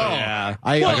that. Yeah.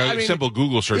 A simple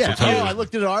Google search will tell you. I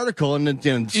looked at an article and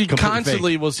it's you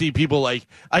constantly will see people like,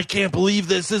 I can't believe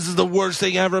this. This is the worst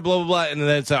thing ever, blah, blah, blah. And then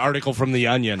it's an article from The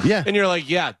Onion. Yeah. And you're like,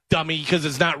 yeah, dummy, because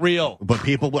it's not real. But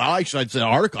people, I saw an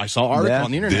article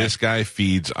on the internet. This guy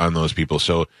feeds on those people.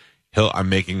 So I'm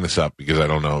making this up because I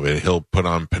don't know. He'll put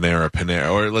on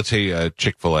Panera, or let's say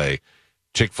Chick-fil-A.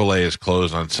 Chick-fil-A is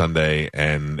closed on Sunday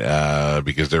and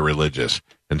because they're religious.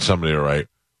 And somebody will write,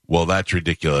 well, that's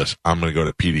ridiculous. I'm going to go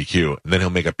to PDQ. And then he'll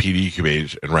make a PDQ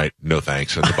page and write, no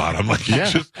thanks at the bottom. Like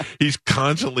he's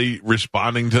constantly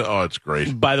responding to, it's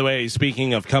great. By the way,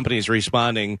 speaking of companies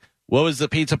responding, what was the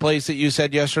pizza place that you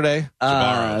said yesterday?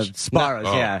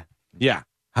 Sbarro's, yeah. Yeah.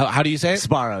 How do you say it?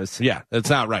 Sbarro's. Yeah, that's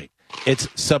not right. It's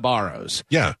Sbarro's.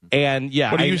 Yeah. And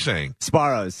what are you saying?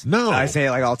 Sbarro's. No. I say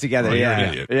it like all together. Oh, you're an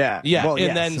idiot. Yeah. Yeah. Well,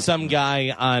 and then some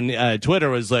guy on Twitter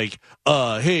was like,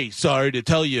 hey, sorry to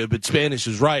tell you, but Spanish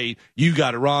is right. You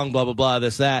got it wrong, blah, blah, blah,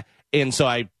 this, that. And so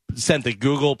I sent the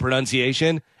Google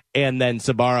pronunciation, and then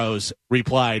Sbarro's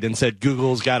replied and said,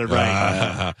 Google's got it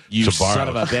right. You son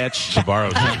of a bitch.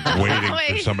 Sbarro's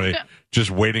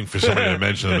just waiting for somebody to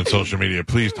mention them in social media.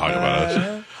 Please talk about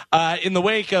us. In the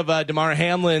wake of Damar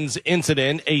Hamlin's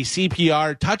incident, a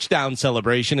CPR touchdown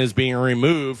celebration is being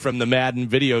removed from the Madden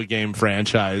video game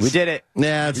franchise. We did it.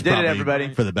 Yeah, we did it,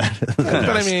 everybody. For the best. But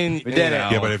I mean, we did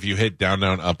it. Yeah, but if you hit down,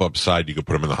 down, up, upside, you could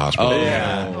put him in the hospital.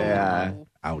 Yeah.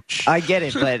 Ouch. I get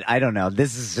it, but I don't know.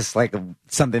 This is just like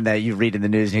something that you read in the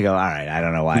news and you go, all right, I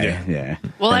don't know why. Yeah.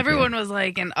 Well, everyone was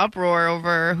like in uproar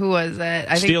over who was it?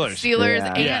 I think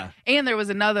Steelers. And there was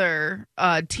another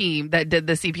team that did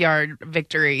the CPR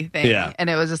victory thing. Yeah. And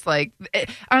it was just like,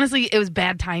 honestly, it was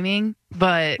bad timing.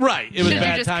 But right, it was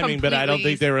bad timing, but I don't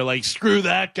think they were like, screw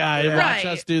that guy, watch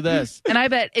us do this. And I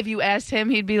bet if you asked him,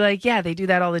 he'd be like, yeah, they do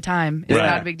that all the time. It's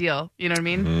not a big deal. You know what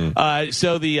I mean?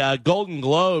 So the Golden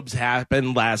Globes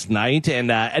happened last night,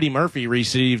 and Eddie Murphy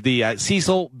received the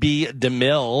Cecil B.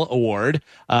 DeMille Award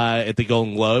at the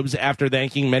Golden Globes. After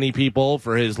thanking many people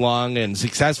for his long and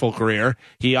successful career,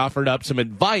 he offered up some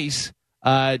advice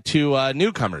to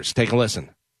newcomers. Take a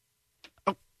listen.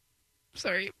 Oh,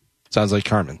 sorry. Sounds like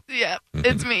Carmen. Yeah,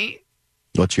 it's me.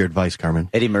 What's your advice, Carmen?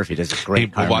 Eddie Murphy does a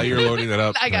great. While you're loading that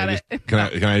up, I got it. Can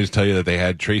I just tell you that they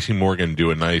had Tracy Morgan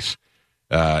do a nice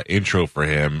intro for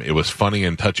him? It was funny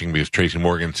and touching because Tracy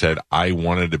Morgan said, "I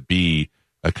wanted to be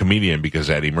a comedian because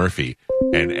of Eddie Murphy."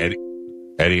 And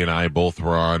Eddie and I both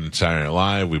were on Saturday Night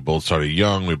Live. We both started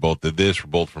young. We both did this.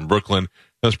 We're both from Brooklyn.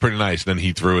 That was pretty nice. Then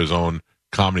he threw his own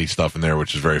comedy stuff in there,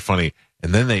 which is very funny.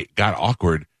 And then they got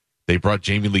awkward. They brought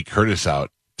Jamie Lee Curtis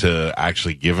out to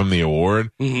actually give him the award,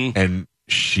 and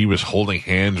she was holding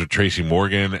hands with Tracy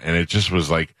Morgan, and it just was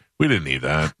like, we didn't need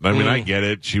that. I mean, I get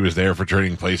it. She was there for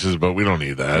Trading Places, but we don't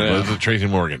need that. Let Tracy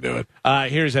Morgan do it.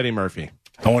 Here's Eddie Murphy.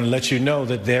 I want to let you know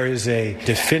that there is a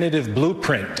definitive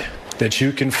blueprint that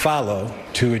you can follow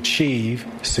to achieve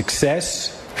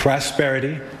success,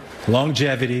 prosperity,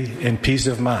 longevity, and peace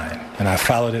of mind. And I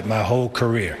followed it my whole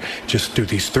career. Just do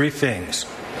these 3 things.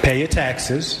 Pay your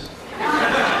taxes,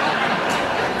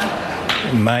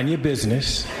 mind your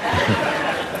business,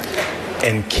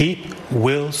 and keep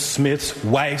Will Smith's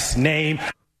wife's name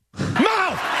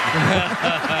mouth.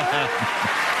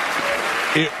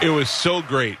 It was so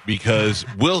great because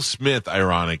Will Smith,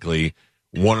 ironically,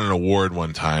 won an award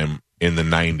one time in the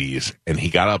 90s, and he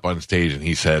got up on stage and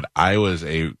he said, I was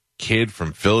a kid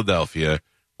from Philadelphia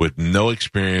with no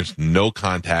experience, no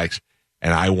contacts,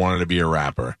 and I wanted to be a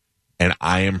rapper. And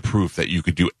I am proof that you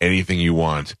could do anything you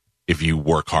want if you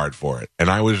work hard for it.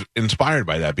 And I was inspired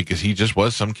by that because he just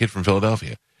was some kid from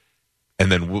Philadelphia.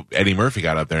 And then Eddie Murphy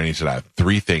got up there and he said, I have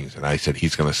 3 things. And I said,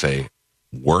 he's going to say,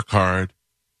 work hard,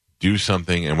 do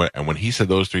something. And when he said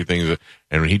those 3 things,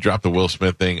 and when he dropped the Will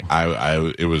Smith thing,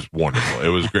 it was wonderful. It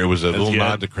was great. It was a little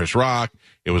nod to Chris Rock.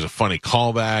 It was a funny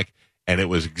callback. And it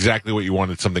was exactly what you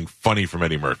wanted, something funny from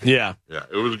Eddie Murphy. Yeah. Yeah,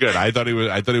 it was good. I thought he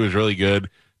was really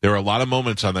good. There were a lot of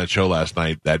moments on that show last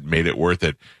night that made it worth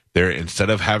it. Instead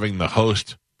of having the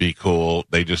host be cool,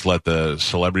 they just let the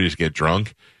celebrities get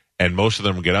drunk, and most of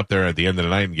them get up there at the end of the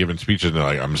night and giving speeches, and they're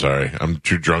like, "I'm sorry, I'm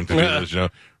too drunk to do this." You know,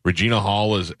 Regina Hall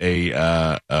was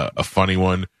a funny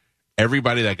one.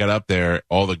 Everybody that got up there,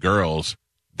 all the girls,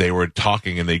 they were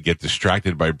talking and they get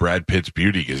distracted by Brad Pitt's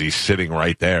beauty because he's sitting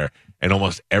right there. And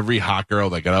almost every hot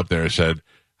girl that got up there said,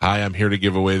 "Hi, I'm here to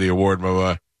give away the award." Blah, blah,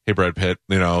 blah. Hey, Brad Pitt.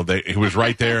 You know, he was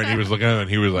right there and he was looking at him and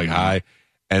he was like, "Hi."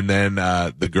 And then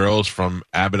the girls from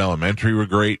Abbott Elementary were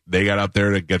great. They got up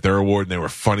there to get their award and they were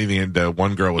funny. The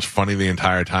one girl was funny the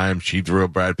entire time. She threw a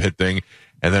Brad Pitt thing.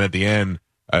 And then at the end,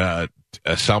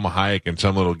 Salma Hayek and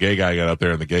some little gay guy got up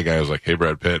there and the gay guy was like, "Hey,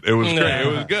 Brad Pitt." It was great.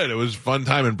 It was good. It was a fun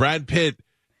time. And Brad Pitt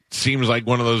seems like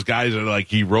one of those guys that like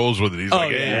he rolls with it. He's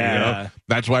like, "Hey," you know?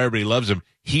 That's why everybody loves him.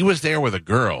 He was there with a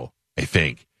girl, I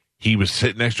think. He was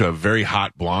sitting next to a very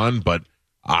hot blonde, but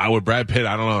with Brad Pitt,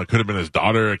 I don't know. It could have been his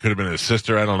daughter. It could have been his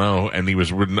sister. I don't know. And he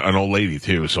was with an old lady,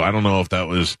 too. So I don't know if that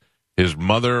was his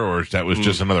mother or if that was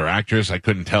just another actress. I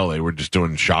couldn't tell. They were just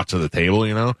doing shots of the table,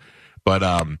 you know. But,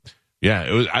 yeah,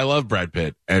 it was. I love Brad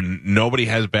Pitt, and nobody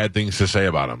has bad things to say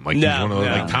about him. Like, he's one of those,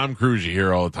 like Tom Cruise, you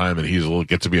hear all the time that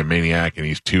gets to be a maniac and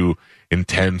he's too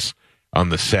intense on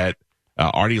the set.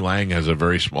 Artie Lang has a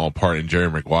very small part in Jerry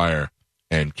Maguire.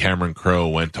 And Cameron Crowe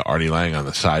went to Artie Lang on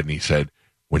the side and he said,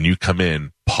 when you come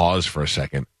in, pause for a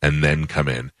second and then come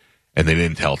in. And they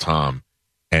didn't tell Tom.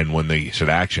 And when they said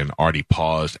action, Artie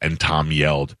paused and Tom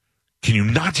yelled, "Can you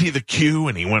not see the cue?"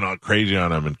 And he went all crazy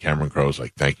on him. And Cameron Crowe was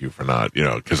like, "Thank you for not,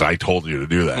 because I told you to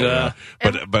do that." Yeah.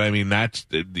 You know? But I mean,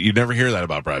 you never hear that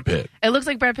about Brad Pitt. It looks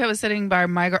like Brad Pitt was sitting by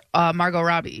Margot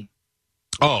Robbie.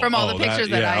 From all the pictures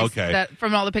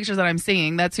from all the pictures that I'm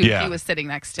seeing, that's who he was sitting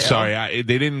next to. Sorry,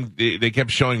 they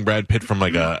kept showing Brad Pitt from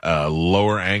like a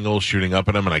lower angle shooting up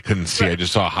at him, and I couldn't see. Right. I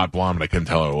just saw a hot blonde, but I couldn't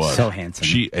tell who it was. So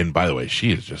handsome. And by the way,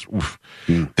 she is just oof.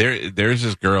 There's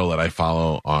this girl that I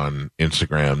follow on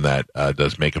Instagram that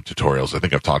does makeup tutorials. I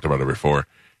think I've talked about her before,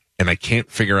 and I can't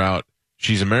figure out.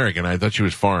 She's American. I thought she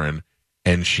was foreign,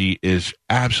 and she is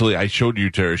absolutely. I showed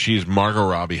you to her. She's Margot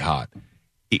Robbie hot.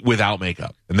 Without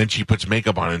makeup. And then she puts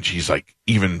makeup on and she's like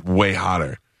even way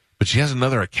hotter. But she has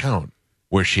another account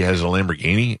where she has a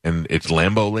Lamborghini and it's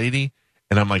Lambo Lady.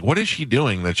 And I'm like, what is she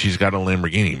doing that she's got a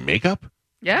Lamborghini? Makeup?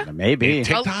 Yeah. Maybe.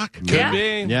 TikTok? Could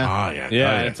be. Yeah. Oh, yeah.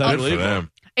 Yeah, it's unbelievable.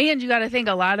 And you got to think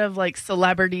a lot of like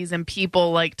celebrities and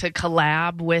people like to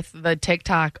collab with the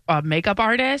TikTok makeup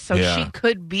artist. So she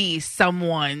could be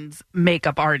someone's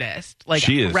makeup artist like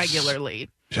she is, regularly.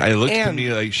 It looks to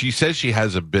me like she says she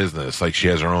has a business, like she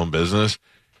has her own business,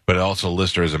 but it also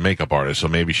lists her as a makeup artist. So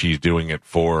maybe she's doing it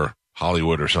for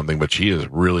Hollywood or something, but she is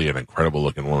really an incredible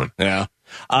looking woman. Yeah.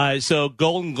 So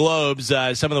Golden Globes,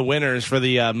 some of the winners for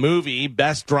the movie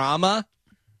Best Drama.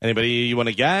 Anybody you want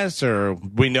to guess, or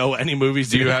we know any movies?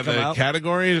 Do you have the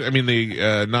categories? I mean,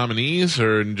 the nominees,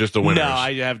 or just the winners? No,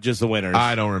 I have just the winners.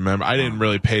 I don't remember. I didn't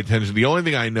really pay attention. The only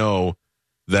thing I know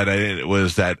that I did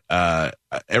was that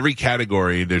every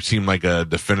category there seemed like a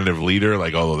definitive leader.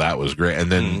 Like, oh, that was great,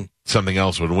 and then something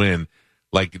else would win.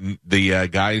 Like the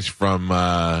guys from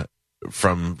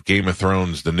Game of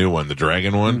Thrones, the new one, the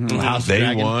Dragon one,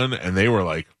 they won, and they were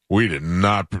like, we did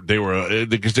not. They were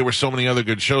because there were so many other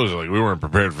good shows. Like we weren't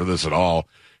prepared for this at all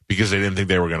because they didn't think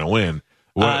they were going to win.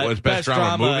 What was best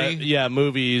drama movie? Yeah,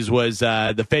 movies was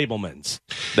The Fabelmans.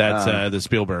 That's the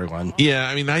Spielberg one. Yeah,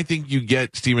 I mean, I think you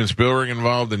get Steven Spielberg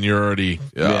involved, and you're already.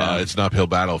 It's an uphill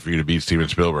battle for you to beat Steven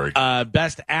Spielberg.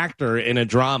 Best actor in a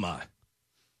drama.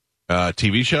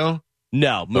 TV show?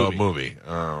 No, movie. Oh, movie.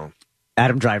 Oh,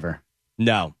 Adam Driver.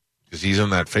 No, because he's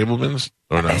in that Fabelmans.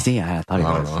 Or no? Is he? I thought he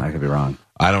was. I could be wrong.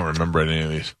 I don't remember any of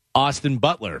these. Austin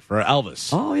Butler for Elvis.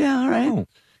 Oh, yeah, all right.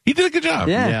 He did a good job.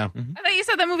 Yeah. I thought you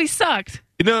said that movie sucked.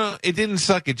 No, it didn't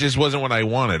suck. It just wasn't what I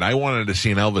wanted. I wanted to see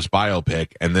an Elvis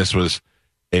biopic, and this was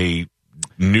a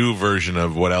new version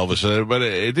of what Elvis did, but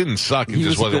it didn't suck. It He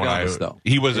just was a wasn't good what Elvis, though.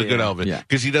 He was a good Elvis Yeah.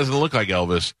 because he doesn't look like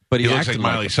Elvis, But he looks like acted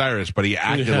like Miley him. Cyrus, but he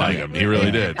acted like him. He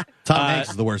really did. Tom Hanks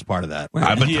is the worst part of that. But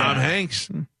Tom Hanks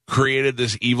created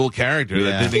this evil character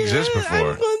that didn't exist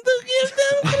before.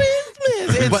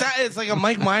 It's like a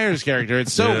Mike Myers character.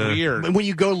 It's so weird. When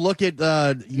you go look at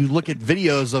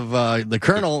videos of the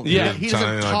Colonel, Yeah. he doesn't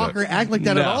Something like talk that. or act like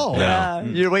that at all. Yeah.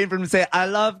 You're waiting for him to say, I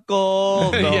love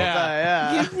gold.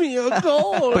 Yeah. Give me a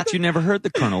gold. But you never heard the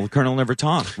Colonel. The Colonel never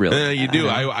talked, really. You do.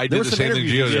 I There did were the some same thing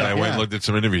interviews, Gio did. I went and looked at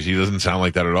some interviews. He doesn't sound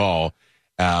like that at all.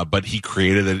 But he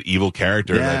created an evil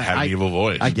character that had an evil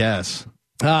voice. I guess.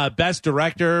 Best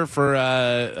director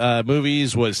for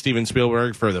movies was Steven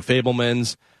Spielberg for The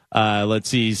Fabelmans. Let's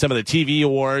see some of the TV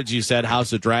awards. You said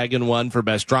House of Dragon won for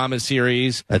best drama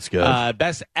series. That's good.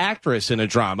 Best actress in a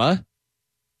drama.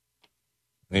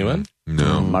 Anyone?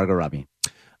 No. Margot Robbie.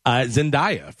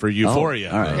 Zendaya for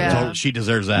Euphoria. all right. Yeah. Totally, she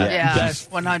deserves that. Yeah, Best-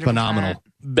 100%. Phenomenal.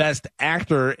 Best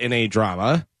actor in a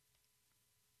drama.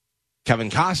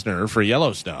 Kevin Costner for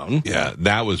Yellowstone. Yeah,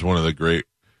 that was one of the great.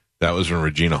 That was when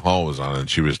Regina Hall was on, and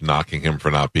she was knocking him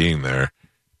for not being there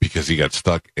because he got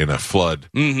stuck in a flood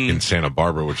in Santa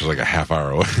Barbara, which was like a half hour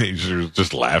away. She was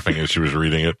just laughing as she was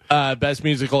reading it. Best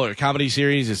musical or comedy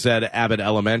series is said Abbott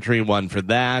Elementary won for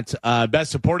that.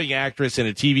 Best supporting actress in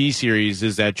a TV series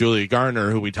is that Julia Garner,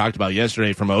 who we talked about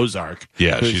yesterday from Ozark.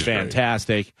 Yeah, who's she's great.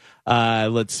 fantastic.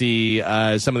 Let's see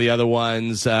some of the other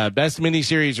ones. Best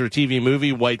miniseries or TV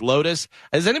movie, White Lotus.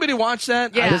 Has anybody watched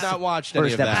that? Yeah. I have not watched any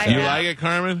First of that. episode. You Yeah. like it,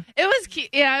 Carmen? It was cute.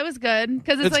 Yeah, it was good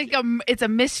because it's It's- like it's a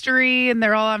mystery and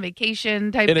they're all on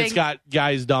vacation type And thing. it's got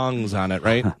guys' dongs on it,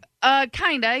 right?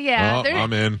 Kinda, yeah. Oh,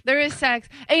 I'm in. There is sex,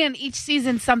 and each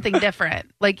season's something different.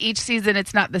 Like each season,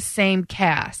 it's not the same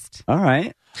cast. All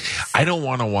right. I don't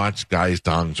want to watch guys'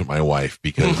 dongs with my wife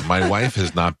because my wife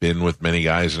has not been with many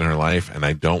guys in her life, and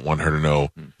I don't want her to know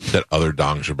that other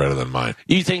dongs are better than mine.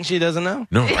 You think she doesn't know?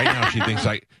 No, right now she thinks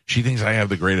I have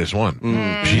the greatest one.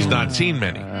 She's not seen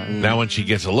many. Now when she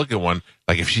gets a look at one,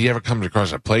 like if she ever comes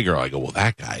across a Playgirl, I go, well,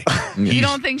 that guy. You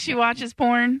don't think she watches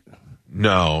porn?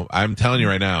 No, I'm telling you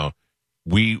right now,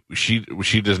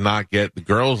 she does not get the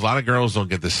girls. A lot of girls don't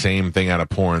get the same thing out of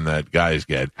porn that guys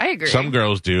get. I agree. Some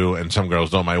girls do, and some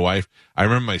girls don't. My wife, I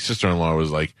remember my sister-in-law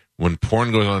was like, when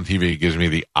porn goes on TV, it gives me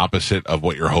the opposite of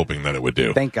what you're hoping that it would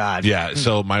do. Thank God. Yeah,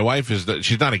 so my wife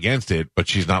she's not against it, but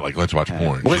she's not like, let's watch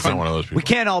porn. She's not one of those people. We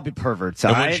can't all be perverts,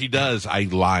 all And when right? she does, I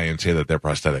lie and say that they're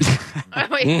prosthetic.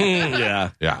 Wait,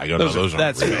 Yeah. Yeah, I go, no, those aren't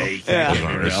That's real. fake. Those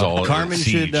aren't. It's all Carmen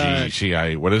should,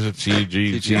 CGI. What is it?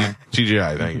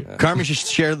 CGI. Thank you. Carmen should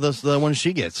share the ones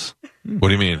she gets. What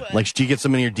do you mean? Like she gets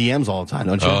them in your DMs all the time,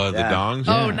 don't you? Oh, the dongs?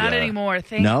 Oh, not Yeah. anymore.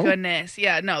 Thank No? goodness.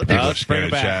 Yeah, no. Oh, There's, scared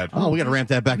of back. Chad. Oh, we got to ramp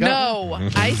that back up. no,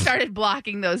 I started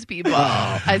blocking those people.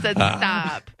 I said,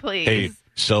 stop, please. Hey,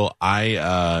 so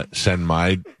I send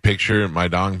my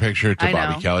dong picture to I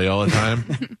Bobby know. Kelly all the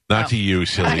time. Not to you,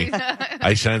 silly.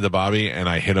 I sent it to Bobby, and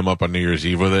I hit him up on New Year's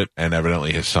Eve with it, and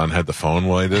evidently his son had the phone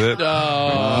while I did it.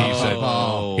 He said,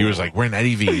 he was like, we're in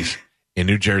Eddie V's in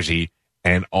New Jersey,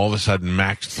 and all of a sudden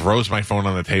Max throws my phone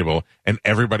on the table, and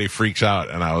everybody freaks out,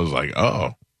 and I was like,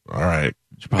 oh, all right.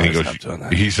 And he goes, stop doing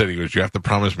that. he said, you have to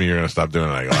promise me you're going to stop doing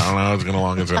it. I go, I don't know how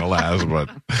long it's going to last,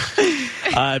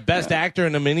 but Best actor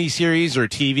in a miniseries or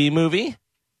TV movie.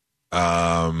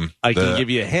 I can give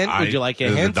you a hint. Would you like a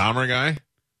hint? The Dahmer guy?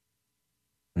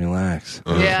 Relax.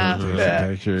 Yeah.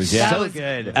 Pictures. That So was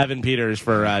good. Evan Peters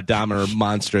for Dahmer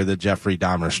Monster, the Jeffrey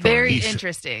Dahmer story. very He's-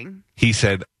 interesting. He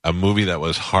said a movie that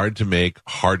was hard to make,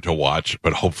 hard to watch,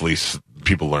 but hopefully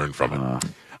people learn from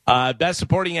it. Best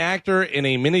supporting actor in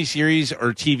a miniseries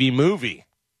or TV movie.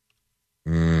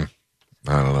 I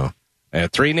don't know. I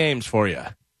have 3 names for you.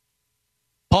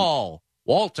 Paul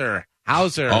Walter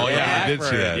Hauser. Oh, yeah, I did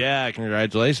see that. Yeah,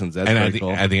 congratulations. That's And very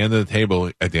cool. at the end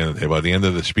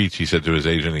of the speech, he said to his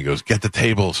agent, he goes, "Get the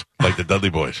tables like the Dudley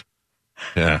Boys."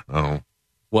 Yeah, I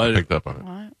What? picked up on it.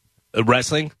 What?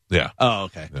 Wrestling? Yeah. Oh,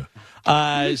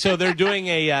 okay. So they're doing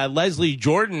a Leslie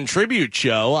Jordan tribute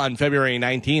show on February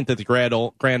 19th at the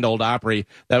Grand Ole Opry.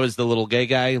 That was the little gay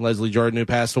guy, Leslie Jordan, who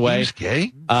passed away. He's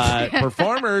gay?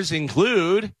 Performers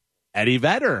include Eddie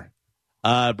Vedder,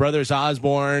 Brothers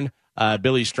Osborne,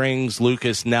 Billy Strings,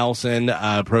 Lucas Nelson.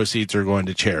 Proceeds are going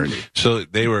to charity. So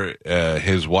they were.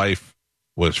 His wife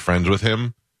was friends with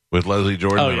him, with Leslie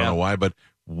Jordan. Oh, I don't yeah. know why, but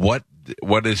what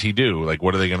what does he do? Like,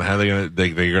 what are they going to have? They're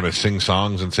going to sing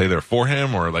songs and say they're for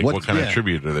him, or like what kind of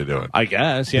tribute are they doing? I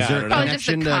guess, yeah. Is there Probably just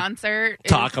a concert.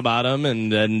 Talk about him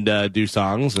and then do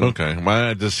songs. And, okay,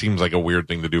 well, it just seems like a weird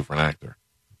thing to do for an actor,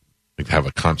 like to have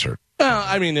a concert. Well,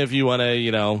 I mean, if you want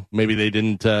to, maybe they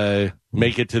didn't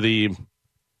make it to the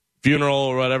funeral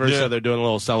or whatever, so they're doing a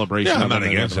little celebration. Yeah, I'm not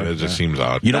against it. It just seems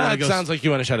odd. You don't want to go. Sounds like you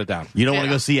want to shut it down. You don't want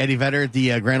to go see Eddie Vedder at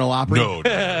the Grand Ole Opry? No.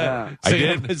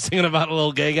 Singing about a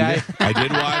little gay guy. I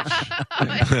did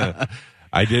watch.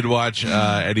 I did watch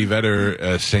Eddie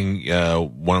Vedder sing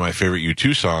one of my favorite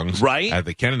U2 songs, right, at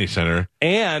the Kennedy Center,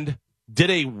 and did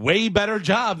a way better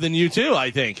job than U2,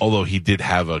 I think. Although he did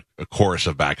have a chorus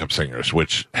of backup singers,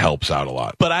 which helps out a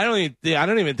lot. But I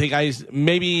don't even think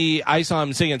maybe I saw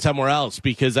him singing somewhere else,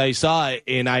 because I saw it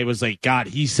and I was like, God,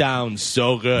 he sounds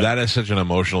so good. That is such an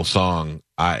emotional song.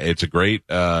 It's a great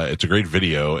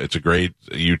video. It's a great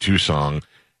U2 song.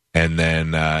 And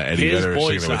then Eddie Vedder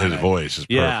singing it with his voice is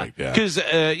perfect. Yeah,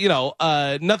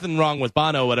 because nothing wrong with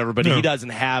Bono, whatever, but he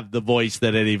doesn't have the voice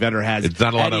that Eddie Vedder has. It's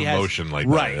not a lot of emotion like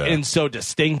right, that, and so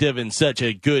distinctive and such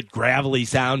a good gravelly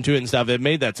sound to it and stuff. It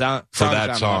made that sound for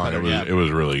that song. It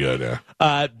was really good.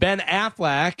 Yeah. Ben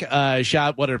Affleck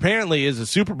shot what apparently is a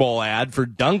Super Bowl ad for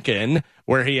Dunkin',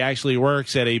 where he actually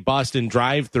works at a Boston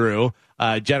drive-thru.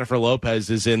 Jennifer Lopez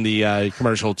is in the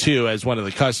commercial too as one of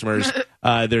the customers.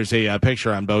 There's a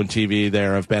picture on Bone TV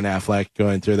there of Ben Affleck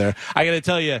going through there. I got to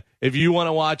tell you, if you want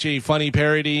to watch a funny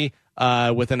parody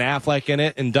with an Affleck in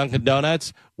it and Dunkin'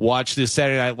 Donuts, watch this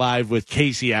Saturday Night Live with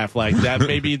Casey Affleck. That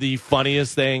may be the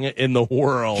funniest thing in the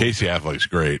world. Casey Affleck's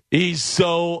great. He's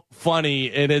so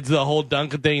funny, and it's the whole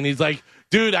Dunkin' thing. And he's like,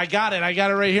 dude, I got it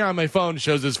right here on my phone.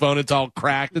 Shows his phone, it's all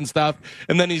cracked and stuff.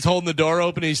 And then he's holding the door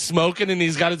open, he's smoking, and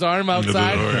he's got his arm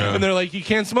outside. And they're like, you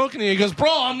can't smoke in here. He goes, bro,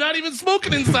 I'm not even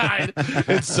smoking inside.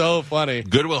 It's so funny.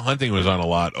 Good Will Hunting was on a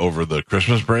lot over the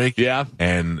Christmas break. Yeah.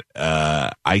 And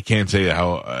I can't say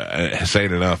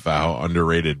it enough how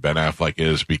underrated Ben Affleck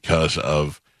is because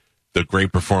of the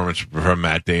great performance from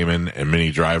Matt Damon and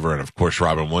Minnie Driver and, of course,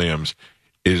 Robin Williams.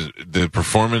 Is the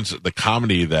performance, the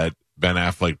comedy that Ben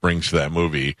Affleck brings to that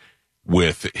movie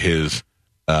with his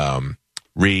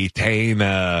retain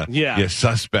your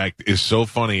suspect is so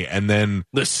funny. And then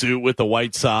the suit with the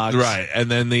white socks, right? And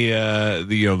then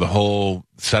the whole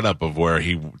setup of where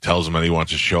he tells him that he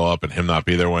wants to show up and him not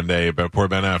be there one day. But poor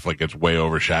Ben Affleck gets way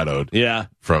overshadowed. Yeah,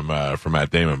 from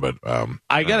Matt Damon. But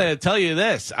I gotta tell you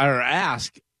this, or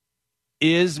ask: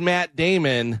 is Matt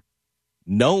Damon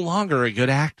no longer a good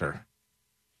actor?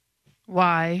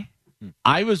 Why?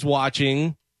 I was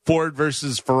watching Ford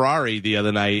versus Ferrari the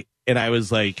other night, and I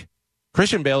was like,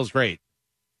 Christian Bale's great.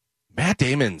 Matt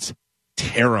Damon's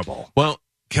terrible. Well,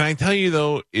 can I tell you,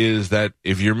 though, is that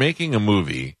if you're making a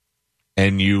movie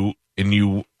and you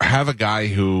have a guy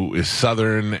who is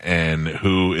Southern and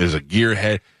who is a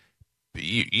gearhead,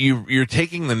 you're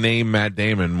taking the name Matt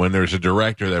Damon when there's a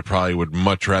director that probably would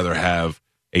much rather have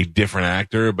a different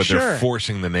actor, but they're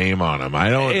forcing the name on him.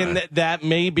 And that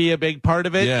may be a big part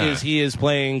of it. Is he is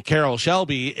playing Carroll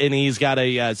Shelby, and he's got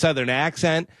a Southern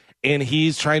accent, and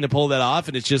he's trying to pull that off,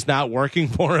 and it's just not working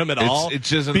for him at all. It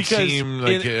doesn't seem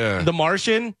like The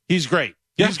Martian, he's great.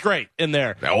 He's great in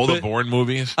there. All the Bourne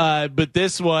movies. But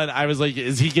this one, I was like,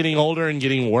 is he getting older and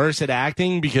getting worse at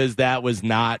acting? Because that was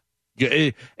not.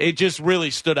 It just really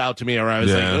stood out to me, where I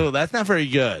was like, oh, that's not very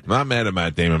good. I'm not mad at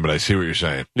Matt Damon, but I see what you're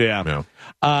saying. Yeah.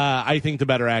 I think the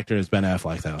better actor is Ben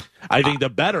Affleck, though. I think the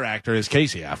better actor is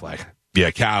Casey Affleck. Yeah,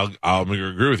 I'll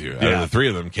agree with you. Out of the three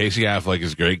of them, Casey Affleck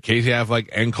is great. Casey Affleck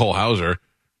and Cole Hauser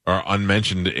are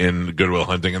unmentioned in Good Will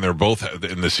Hunting, and they're both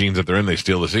in the scenes that they're in. They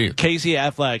steal the scene. Casey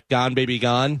Affleck, Gone Baby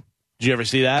Gone. Did you ever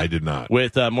see that? I did not.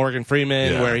 With Morgan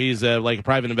Freeman, where he's like a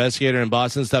private investigator in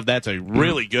Boston and stuff. That's a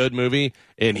really good movie,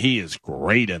 and he is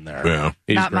great in there. Yeah.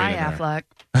 He's not my Affleck.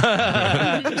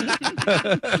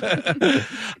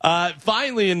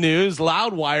 Finally in news,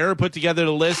 Loudwire put together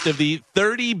the list of the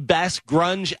 30 best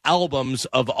grunge albums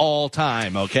of all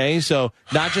time. Okay, so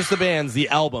not just the bands, the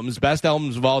albums, best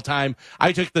albums of all time.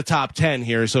 I took the top 10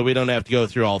 here, so we don't have to go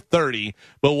through all 30.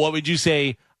 But what would you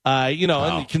say,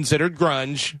 considered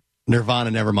grunge? Nirvana,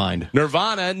 Nevermind.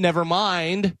 Nirvana,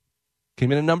 Nevermind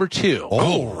came in at number 2.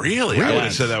 Oh, really? I would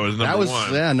have said that was number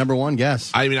one. Yeah, number one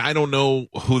guess. I mean, I don't know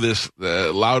who this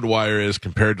Loudwire is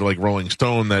compared to like Rolling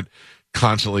Stone that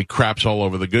constantly craps all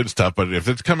over the good stuff. But if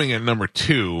it's coming at number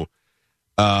 2,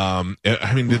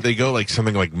 I mean, did they go like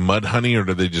something like Mudhoney, or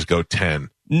did they just go 10?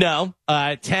 No,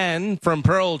 10 from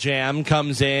Pearl Jam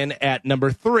comes in at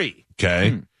number 3.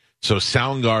 Okay. So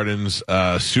Soundgarden's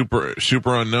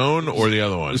Super Unknown or the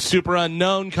other one? Super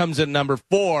Unknown comes in number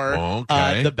 4.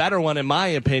 Okay. The better one, in my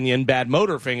opinion, Bad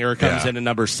Motorfinger, comes in at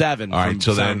number 7. All right,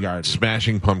 so then Soundgarden.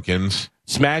 Smashing Pumpkins.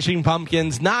 Smashing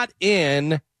Pumpkins not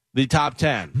in the top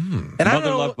 10. And I don't Mother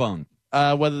know Love Bone.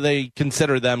 whether they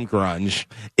consider them grunge.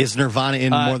 Is Nirvana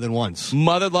in more than once?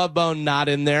 Mother Love Bone not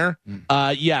in there.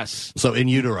 Yes. So In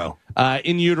Utero.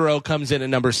 In Utero comes in at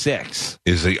number 6.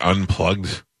 Is the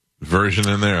Unplugged version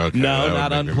in there? Okay, No, that would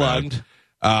not make me Unplugged.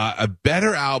 mad. A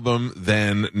better album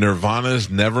than Nirvana's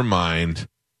Nevermind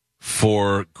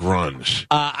for grunge.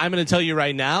 I'm going to tell you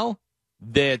right now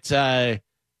that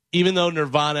even though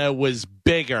Nirvana was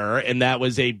bigger and that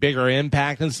was a bigger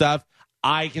impact and stuff,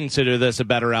 I consider this a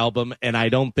better album, and I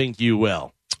don't think you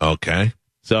will. Okay.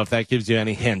 So if that gives you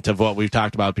any hint of what we've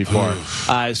talked about before.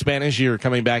 Spanish, you're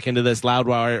coming back into this.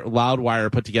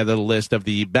 Loudwire put together the list of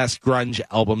the best grunge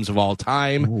albums of all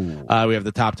time. We have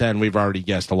the top 10. We've already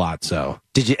guessed a lot. So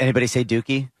Did anybody say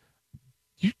Dookie?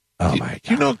 oh my God.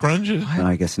 You know grunge is? No,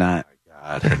 I guess not.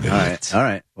 All All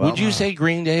right. Well, Would you say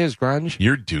Green Day is grunge?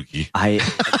 You're Dookie.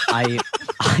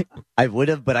 I would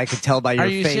have, but I could tell by your Are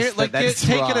you face serious? Like, that's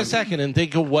take wrong. it a second and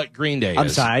think of what Green Day is. I'm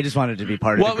sorry. I just wanted to be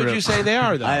part of What the would group. you say they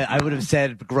are, though? I would have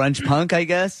said grunge punk, I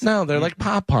guess. No, they're like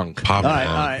pop punk. Pop All right,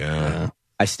 punk, all right. yeah.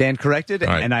 I stand corrected, All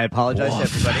right. and I apologize to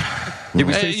everybody. Did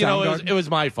we say You know, Soundgarden? it was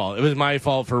my fault. It was my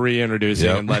fault for reintroducing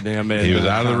Yep. and letting him in. He was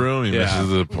out of the room. He Yeah. misses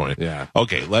the point. Yeah.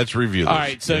 Okay, let's review this. All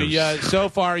right, so so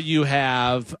far you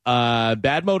have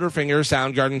Bad Motorfinger,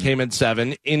 Soundgarden came at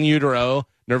 7. In Utero,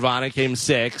 Nirvana came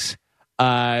 6.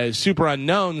 Super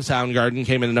Unknown, Soundgarden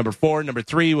came in at number 4. Number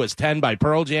 3 was 10 by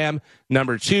Pearl Jam.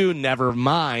 Number 2,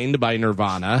 Nevermind by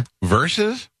Nirvana.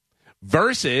 Versus?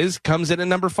 Versus comes in at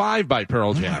number 5 by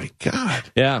Pearl Oh Jam. my God.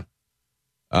 Yeah.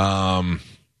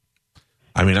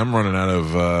 I mean, I'm running out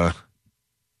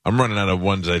of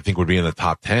ones that I think would be in the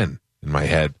top 10 in my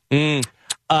head.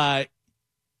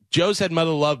 Joe said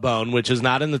Mother Love Bone, which is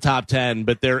not in the top 10,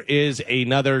 but there is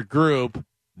another group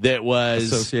that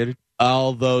was Associated.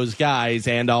 all those guys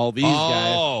and all these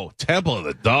guys. Oh, Temple of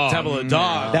the Dog. Temple of the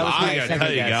Dog. That was my I gotta second tell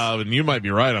you, guess. Galvin, you might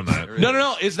be right on that.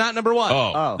 No, it's not number 1.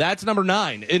 Oh. That's number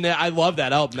 9. And I love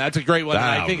that album. That's a great one. That And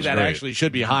I think album's that great. actually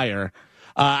should be higher.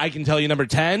 I can tell you number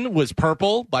 10 was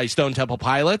Purple by Stone Temple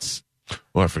Pilots.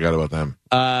 Oh, I forgot about them.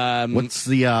 What's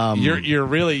the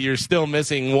You're still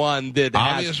missing one that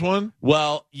Obvious has, one?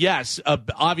 Well, yes, a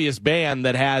obvious band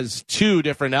that has 2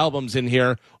 different albums in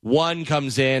here. One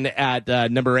comes in at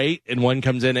number 8, and one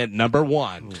comes in at number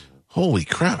 1. Holy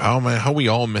crap. How are we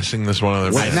all missing this one other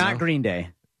It's band? not Green Day.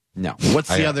 No. what's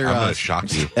the other I'm gonna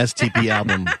shock you. STP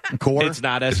album? Core? It's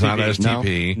not STP. It's not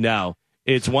STP. No.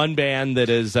 It's one band that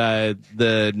is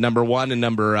the number 1 and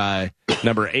number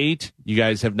 8. You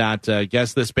guys have not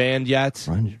guessed this band yet.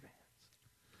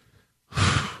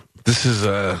 This is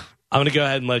I'm going to go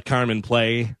ahead and let Carmen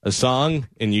play a song,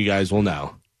 and you guys will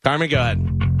know. Carmen, go ahead.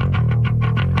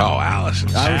 Alice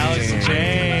Alice in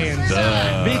Chains.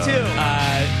 Me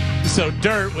too. So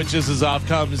Dirt, which is off,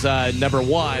 comes number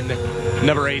 1.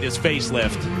 Number 8 is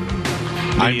Facelift.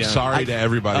 I'm sorry to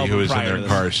everybody who is in their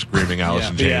car screaming Alice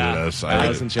in Chains at us.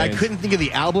 Alice in I Chains. couldn't think of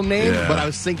the album name, Yeah. but I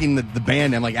was thinking the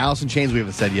band. I'm like, Alice in Chains we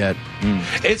haven't said yet.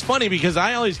 It's funny because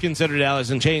I always considered Alice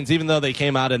in Chains, even though they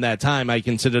came out in that time, I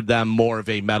considered them more of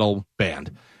a metal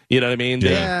band. You know what I mean?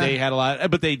 Yeah. They had a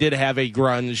lot, but they did have a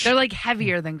grunge. They're like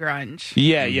heavier than grunge.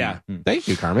 Yeah. Thank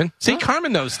you, Carmen. See,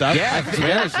 Carmen knows stuff. Yeah.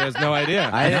 Spanish has no idea.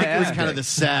 I think it was kind of the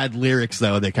sad lyrics,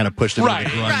 though, that kind of pushed it Right.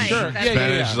 into the grunge. Right. Sure. That's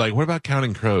Spanish is like, what about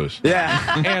Counting Crows?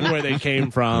 Yeah. And where they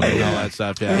came from and all that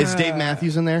stuff. Yeah. Is Dave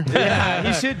Matthews in there? Yeah,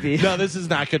 he should be. No, this is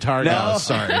not guitar. No. No,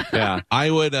 sorry. Yeah.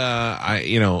 I would,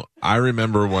 I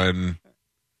remember when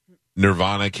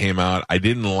Nirvana came out, I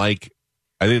didn't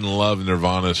love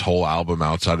Nirvana's whole album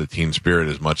outside of Teen Spirit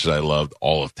as much as I loved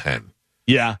all of 10.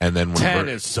 Yeah. And then when 10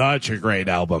 is such a great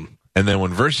album. And then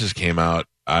when Versus came out,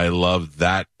 I loved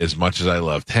that as much as I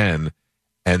loved 10.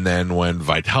 And then when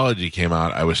Vitology came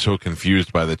out, I was so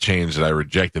confused by the change that I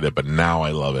rejected it, but now I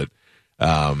love it.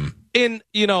 And,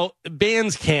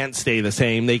 bands can't stay the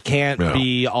same. They can't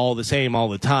be all the same all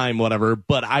the time, whatever.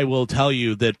 But I will tell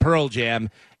you that Pearl Jam,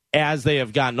 as they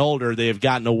have gotten older, they have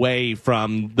gotten away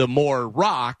from the more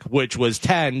rock, which was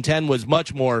 10. 10 was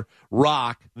much more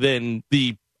rock than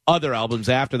the other albums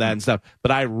after that and stuff.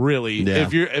 But I really,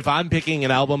 if I'm picking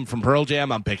an album from Pearl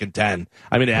Jam, I'm picking 10.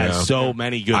 I mean, it has so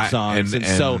many good songs and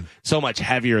so much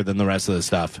heavier than the rest of the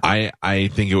stuff. I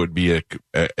think it would be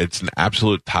it's an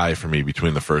absolute tie for me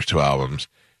between the first 2 albums.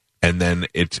 And then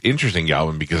it's interesting,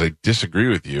 Galvin, because I disagree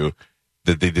with you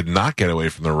that they did not get away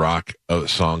from the rock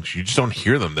songs. You just don't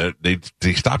hear them.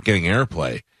 They stopped getting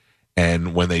airplay.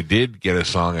 And when they did get a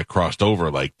song that crossed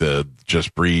over, like the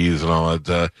Just Breathe and all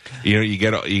that, you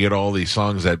get all these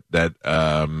songs that that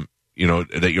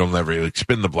you'll never, like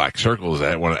Spin the Black Circle is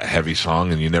that one, a heavy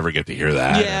song, and you never get to hear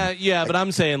that. Yeah, but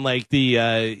I'm saying like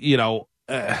the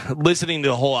listening to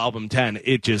the whole album 10,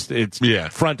 it's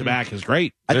front to back is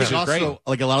great. I think also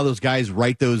like a lot of those guys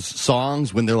write those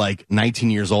songs when they're like 19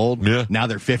 years old. Yeah. Now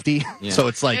they're 50. Yeah. So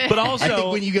it's like, but also, I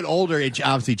think when you get older, it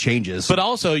obviously changes. But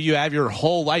also, you have your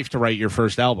whole life to write your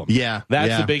first album. Yeah.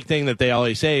 That's the big thing that they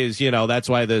always say is, that's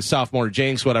why the sophomore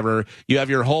jinx, whatever, you have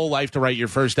your whole life to write your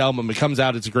first album. It comes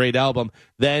out, it's a great album.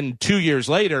 Then 2 years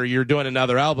later, you're doing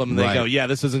another album, and they go, yeah,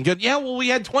 this isn't good. Yeah, well, we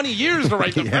had 20 years to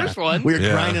write the first one. We were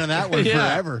grinding on that one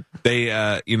forever. They,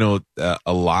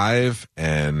 Alive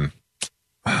and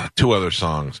 2 other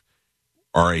songs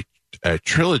are a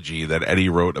trilogy that Eddie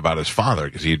wrote about his father,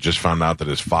 because he had just found out that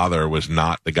his father was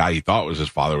not the guy he thought was his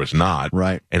father was not.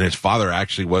 Right. And his father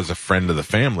actually was a friend of the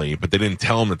family, but they didn't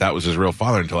tell him that was his real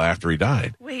father until after he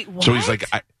died. Wait, what? So he's like,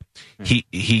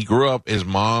 he grew up, his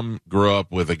mom grew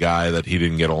up with a guy that he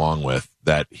didn't get along with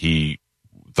that he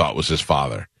thought was his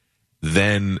father.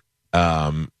 Then,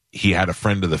 he had a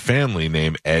friend of the family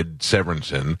named Ed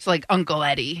Severinsen. It's like Uncle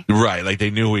Eddie. Right. Like they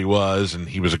knew who he was, and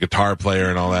he was a guitar player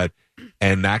and all that.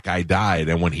 And that guy died.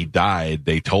 And when he died,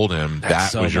 they told him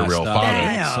that was your real father.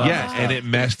 Yes. And it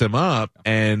messed him up.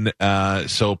 And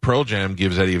so Pearl Jam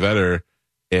gives Eddie Vedder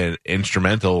an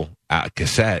instrumental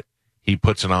cassette. He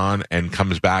puts it on and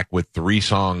comes back with 3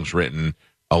 songs written,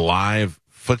 Alive,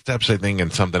 Footsteps, I think,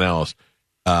 and something else,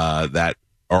 that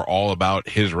are all about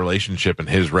his relationship and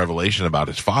his revelation about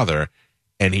his father.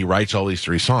 And he writes all these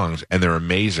 3 songs, and they're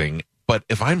amazing. But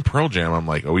if I'm Pearl Jam, I'm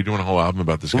like, are we doing a whole album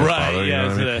about this guy's father? You know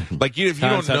what I mean? Like, if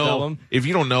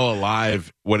you don't know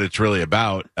Alive, what it's really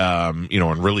about, and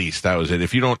Release, that was it.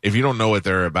 If you don't know what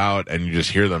they're about and you just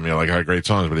hear them, you're like, all right, great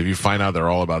songs. But if you find out they're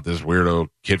all about this weirdo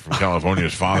kid from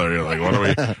California's father, you're like,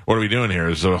 what are we doing here?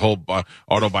 It's a whole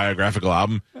autobiographical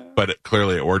album, but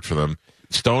clearly it worked for them.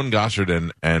 Stone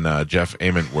Gossard and Jeff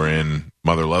Ament were in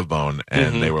Mother Love Bone,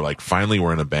 and they were like, finally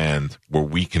we're in a band where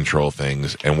we control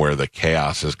things and where the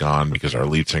chaos is gone because our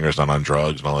lead singer's not on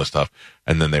drugs and all this stuff.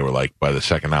 And then they were like, by the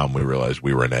second album, we realized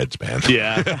we were in Ed's band.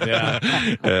 Yeah.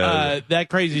 That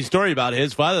crazy story about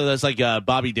his father, that's like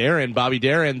Bobby Darin. Bobby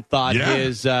Darin thought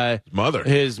his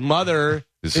grandmother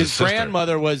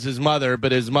was his mother,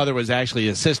 but his mother was actually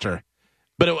his sister.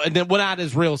 But it was not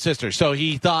his real sister. So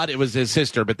he thought it was his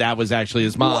sister, but that was actually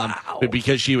his mom. Wow. But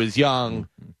because she was young,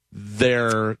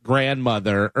 their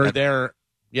grandmother, pretended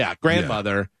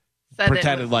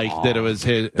that it was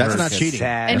his. That's not cheating.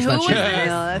 Sad. And who was this?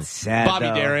 That's sad. Bobby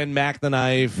Darin, Mac the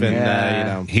Knife,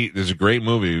 and there's a great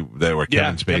movie where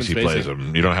Kevin Spacey plays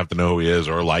him. You don't have to know who he is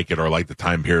or like it or like the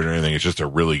time period or anything. It's just a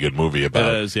really good movie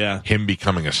about him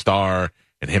becoming a star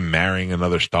and him marrying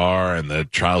another star and the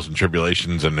trials and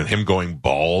tribulations and then him going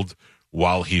bald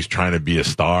while he's trying to be a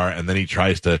star, and then he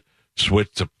tries to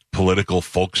switch to political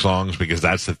folk songs because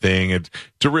that's the thing. It's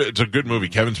a good movie.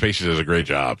 Kevin Spacey does a great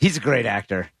job. He's a great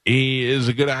actor. He is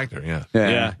a good actor.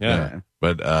 Yeah.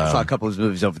 But I saw a couple of his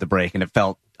movies over the break, and I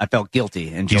felt guilty.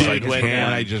 And he's like,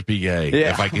 can I just be gay?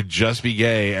 Yeah. If I could just be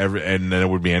gay, and there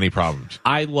would be any problems.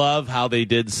 I love how they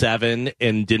did 7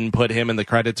 and didn't put him in the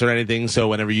credits or anything. So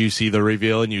whenever you see the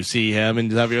reveal and you see him and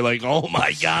stuff, you're like, oh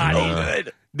my god, he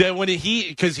did. Then when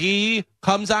because he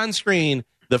comes on screen,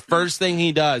 the first thing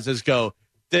he does is go,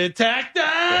 detectives,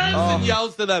 and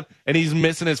yells to them, and he's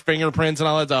missing his fingerprints and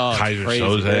all that. Oh, Kaiser crazy.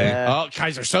 Soze. Yeah. Oh,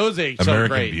 Kaiser Soze, so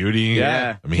American great. Beauty.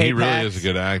 Yeah. I mean, he really is a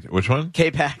good actor. Which one?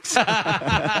 K-Pax.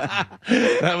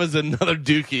 That was another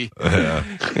dookie.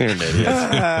 You're an idiot.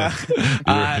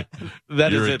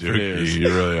 That is it for news.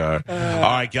 You really are.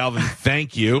 All right, Galvin,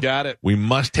 thank you. Got it. We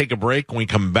must take a break. When we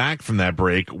come back from that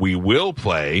break, we will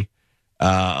play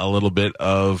a little bit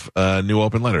of New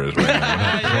Open Letters.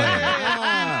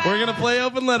 We're going to play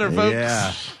Open Letter, folks.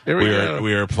 Yeah. Here we go.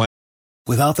 We are playing.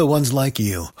 Without the ones like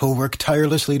you, who work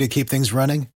tirelessly to keep things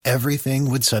running, everything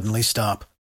would suddenly stop.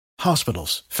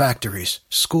 Hospitals, factories,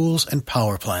 schools, and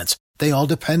power plants, they all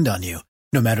depend on you.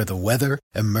 No matter the weather,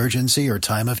 emergency, or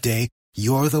time of day,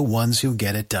 you're the ones who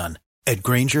get it done. At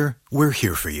Grainger, we're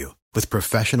here for you with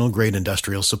professional-grade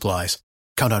industrial supplies.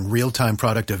 Count on real-time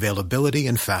product availability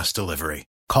and fast delivery.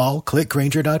 Call, click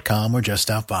Grainger.com, or just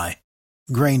stop by.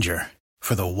 Grainger,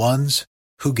 for the ones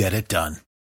who get it done.